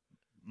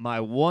my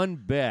one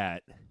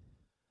bet,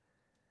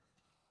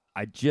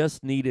 I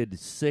just needed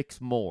 6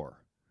 more.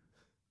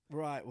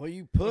 Right. Well,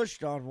 you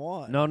pushed on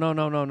one. No.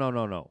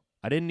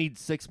 I didn't need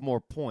 6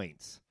 more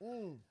points.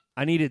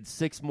 I needed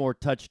 6 more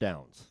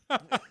touchdowns.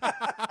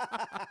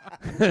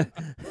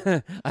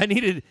 I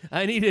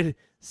needed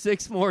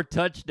 6 more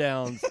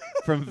touchdowns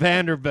from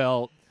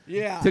Vanderbilt.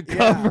 To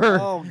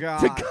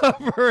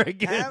cover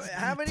against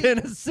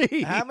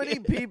Tennessee. How many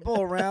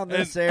people around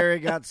this area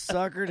got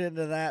suckered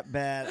into that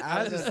bet?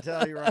 I'll just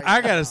tell you right now.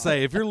 I gotta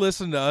say, if you're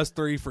listening to us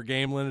 3 for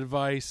gambling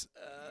advice,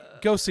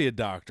 go see a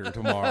doctor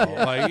tomorrow.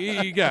 Like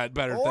you got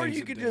better things. Or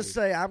you could just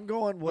say, "I'm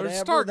going whatever." Or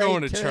start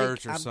going to take,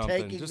 church or I'm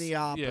something. Taking just, the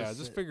opposite. Yeah,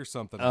 just figure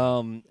something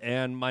out.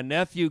 And my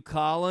nephew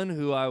Colin,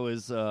 who I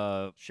was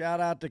shout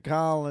out to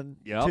Colin,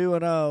 yep.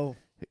 2-0.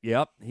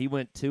 Yep, he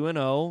went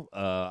 2-0.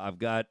 I've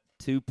got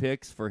 2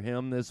 picks for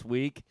him this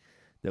week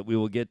that we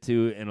will get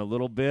to in a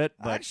little bit.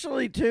 But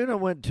actually, Tuna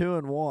went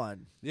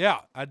 2-1. Yeah,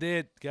 I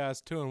did,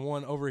 guys.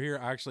 2-1 over here.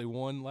 I actually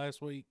won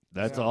last week.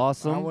 That's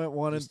awesome. I went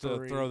 1-3. Just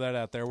to throw that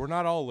out there, we're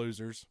not all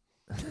losers.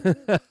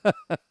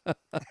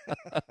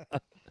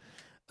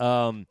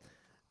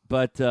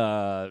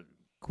 But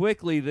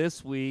quickly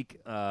this week,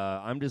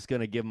 I'm just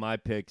going to give my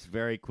picks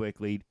very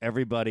quickly.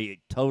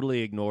 Everybody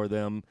totally ignore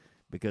them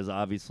because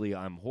obviously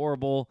I'm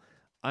horrible.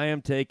 I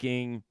am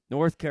taking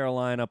North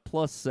Carolina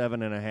plus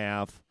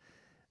 7.5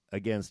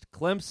 against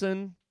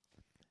Clemson,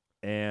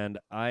 and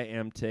I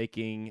am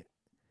taking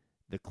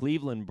the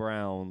Cleveland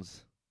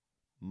Browns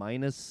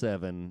minus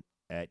 7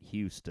 at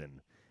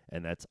Houston.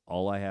 And that's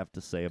all I have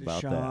to say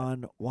about that.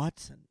 Deshaun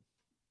Watson.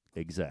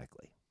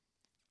 Exactly.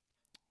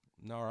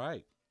 All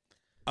right.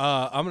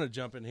 I'm going to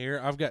jump in here.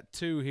 I've got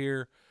 2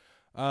 here.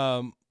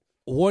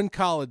 One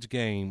college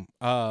game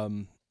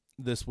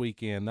this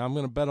weekend. Now, I'm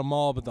going to bet them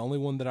all, but the only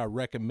one that I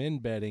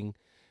recommend betting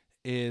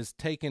is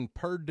taking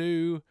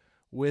Purdue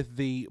with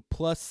the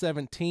plus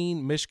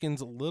 17. Michigan's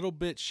a little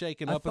bit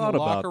shaken up in the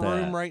locker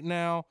room right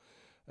now.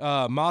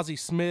 Mozzie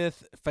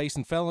Smith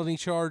facing felony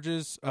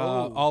charges.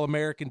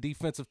 All-American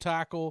defensive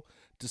tackle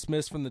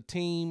dismissed from the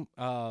team.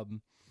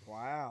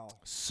 Wow.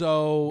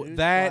 So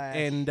that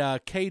and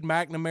Cade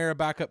McNamara,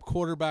 backup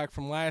quarterback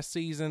from last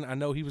season. I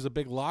know he was a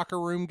big locker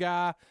room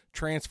guy,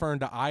 transferring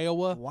to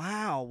Iowa.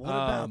 Wow, what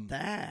about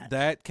that?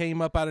 That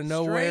came up out of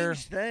nowhere.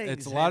 Strange things.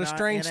 It's a lot of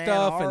strange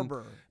stuff and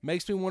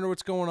makes me wonder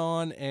what's going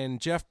on. And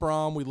Jeff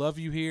Brom, we love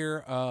you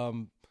here.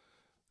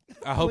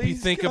 I hope you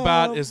think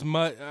about as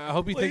much. I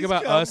hope you think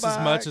about us as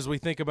much as we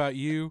think about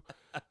you.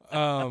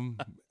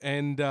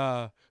 And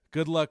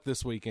good luck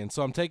this weekend.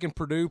 So I'm taking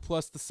Purdue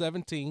plus the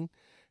 17.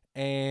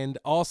 And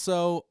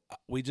also,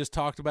 we just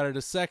talked about it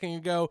a second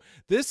ago.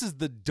 This is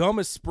the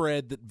dumbest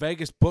spread that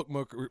Vegas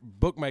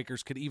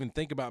bookmakers could even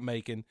think about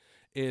making.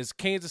 Is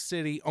Kansas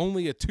City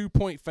only a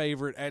 2-point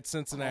favorite at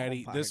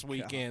Cincinnati this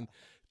weekend?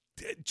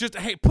 Just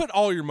put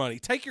all your money.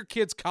 Take your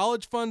kids'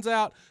 college funds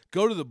out.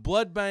 Go to the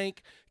blood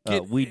bank.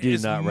 We do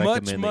not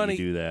recommend that you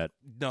do that.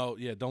 No,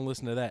 don't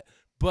listen to that.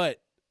 But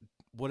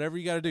whatever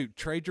you got to do,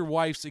 trade your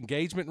wife's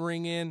engagement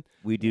ring in.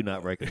 We do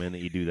not recommend that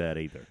you do that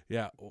either.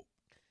 Yeah.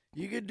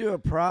 You could do a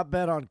prop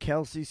bet on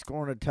Kelsey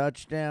scoring a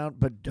touchdown,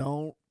 but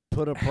don't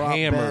put a prop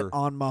bet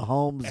on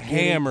Mahomes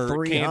getting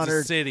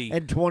Kansas City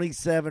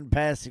 327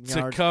 passing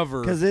yards to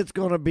cover because it's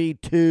going to be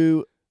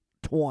too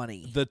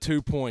 20. The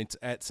 2 points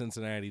at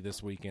Cincinnati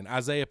this weekend.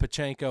 Isaiah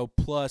Pacheco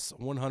plus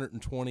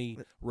 120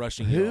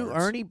 rushing yards. Who?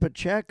 Ernie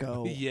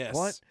Pacheco? Yes.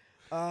 What?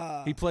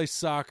 He plays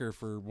soccer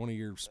for one of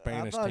your I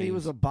Spanish thought teams. he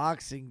was a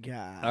boxing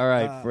guy. All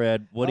right,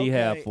 Fred, what do you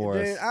have for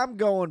dude, us? I'm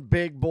going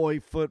big boy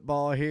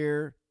football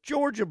here.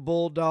 Georgia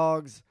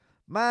Bulldogs,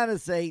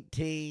 minus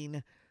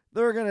 18.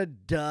 They're going to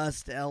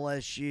dust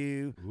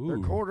LSU. Their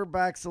Ooh.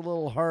 quarterback's a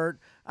little hurt.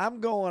 I'm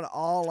going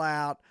all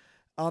out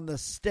on the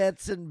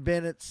Stetson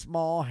Bennett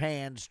small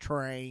hands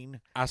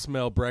train. I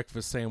smell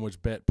breakfast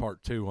sandwich bet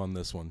part 2 on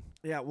this one.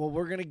 Yeah, well,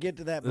 we're going to get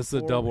to that This is a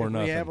before double or if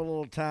nothing. we have a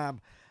little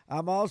time.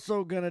 I'm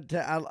also going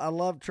to I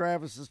love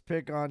Travis's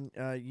pick on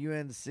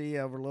UNC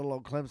over Little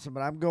Old Clemson,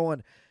 but I'm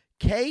going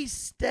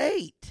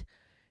K-State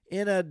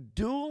in a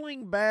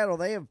dueling battle.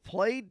 They have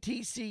played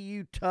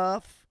TCU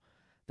tough.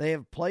 They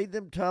have played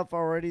them tough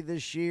already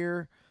this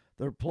year.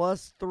 They're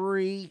plus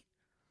 3.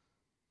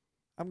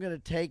 I'm going to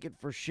take it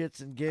for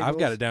shits and giggles. I've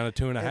got it down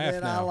to 2.5 And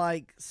then I now.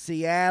 like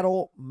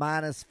Seattle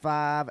minus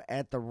 5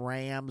 at the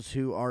Rams,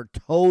 who are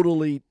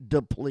totally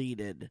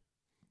depleted.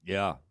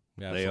 Yeah,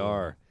 they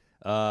are.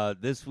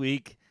 This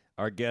week,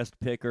 our guest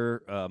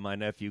picker, my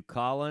nephew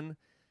Colin,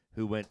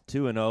 who went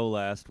 2-0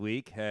 last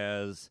week,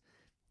 has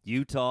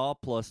Utah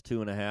plus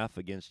 2.5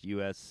 against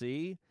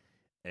USC,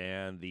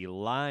 and the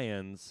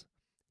Lions.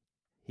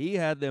 He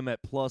had them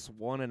at plus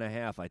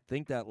 1.5. I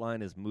think that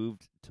line has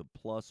moved to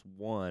plus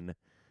 1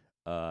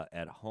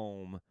 at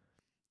home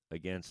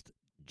against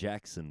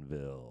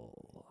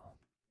Jacksonville.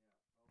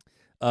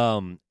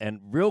 And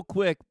real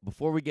quick,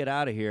 before we get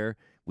out of here,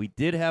 we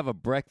did have a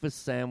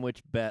breakfast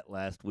sandwich bet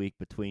last week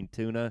between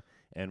Tuna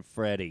and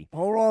Freddie.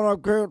 Hold on, I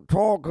can't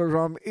talk because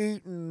I'm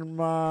eating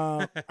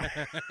my...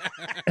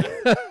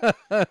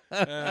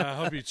 I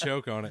hope you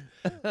choke on it.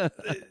 All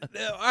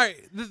right.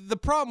 The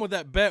problem with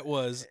that bet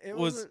was there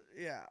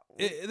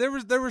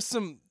was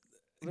some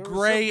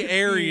gray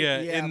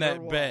area in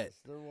that bet.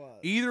 There was.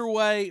 Either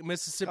way,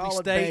 Mississippi Call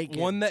it State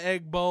bacon. won the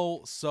Egg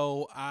Bowl,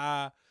 so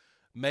I'll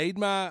make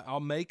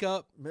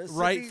up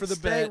right for the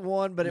State bet.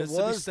 won, but it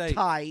Mississippi was State.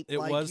 tight. It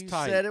like was you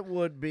tight. said it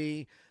would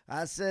be.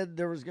 I said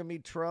there was going to be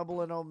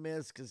trouble in Ole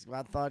Miss because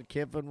I thought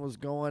Kiffin was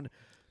going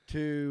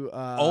to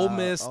Ole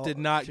Miss did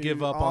not to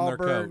give up on their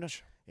Auburn.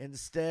 coach.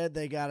 Instead,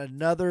 they got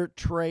another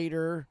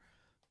traitor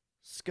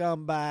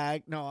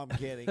scumbag. No, I'm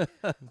kidding.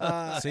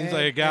 Seems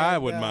like a guy I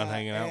wouldn't mind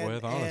hanging out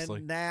with, honestly.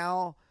 And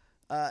now,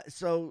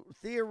 so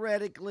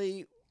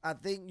theoretically, I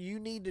think you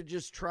need to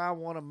just try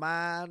one of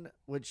mine,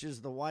 which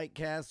is the White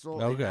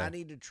Castle. Okay. And I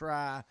need to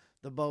try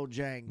the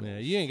Bojangles. Yeah,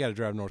 you ain't got to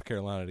drive North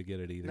Carolina to get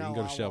it either. No, you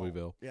can go to I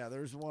Shelbyville. won't. Yeah,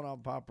 there's one on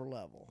Popper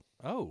Level.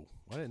 Oh,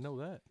 I didn't know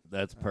that.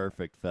 That's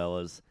perfect,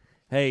 fellas.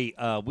 Hey,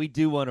 we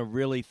do want to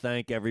really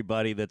thank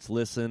everybody that's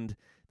listened,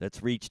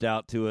 that's reached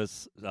out to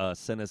us,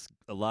 sent us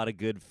a lot of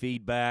good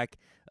feedback.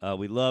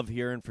 We love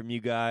hearing from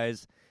you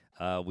guys.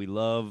 We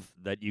love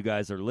that you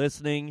guys are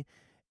listening.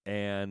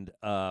 And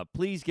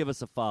please give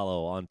us a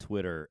follow on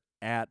Twitter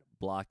at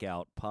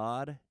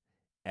BlockoutPod.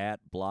 At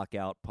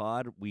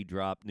BlockoutPod. We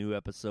drop new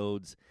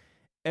episodes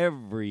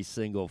every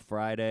single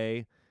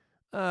Friday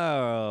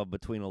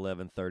between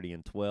 11:30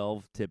 and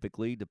 12,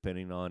 typically,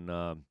 depending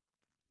on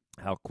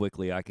how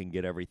quickly I can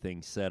get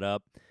everything set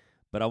up.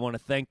 But I want to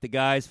thank the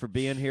guys for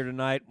being here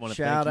tonight. I want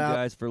to thank you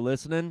guys for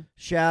listening.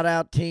 Shout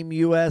out Team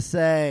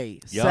USA.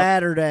 Yep.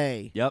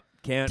 Saturday. Yep.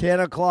 10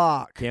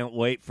 o'clock. Can't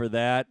wait for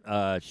that.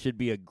 Should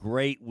be a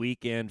great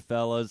weekend,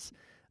 fellas.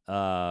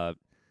 Should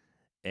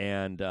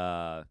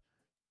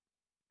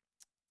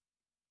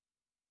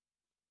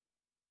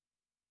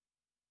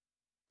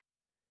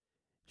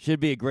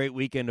be a great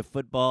weekend of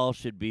football.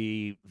 Should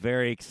be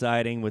very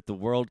exciting with the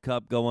World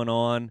Cup going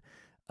on.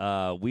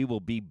 We will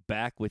be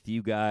back with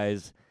you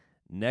guys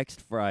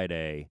next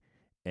Friday.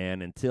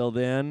 And until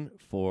then,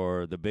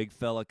 for the big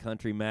fella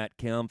country Matt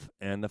Kempf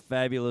and the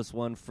fabulous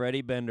one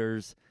Freddie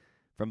Benders,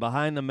 from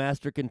behind the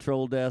master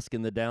control desk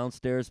in the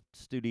downstairs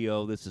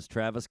studio, this is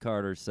Travis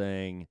Carter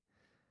saying,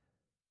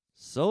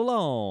 so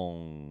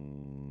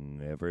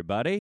long,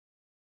 everybody.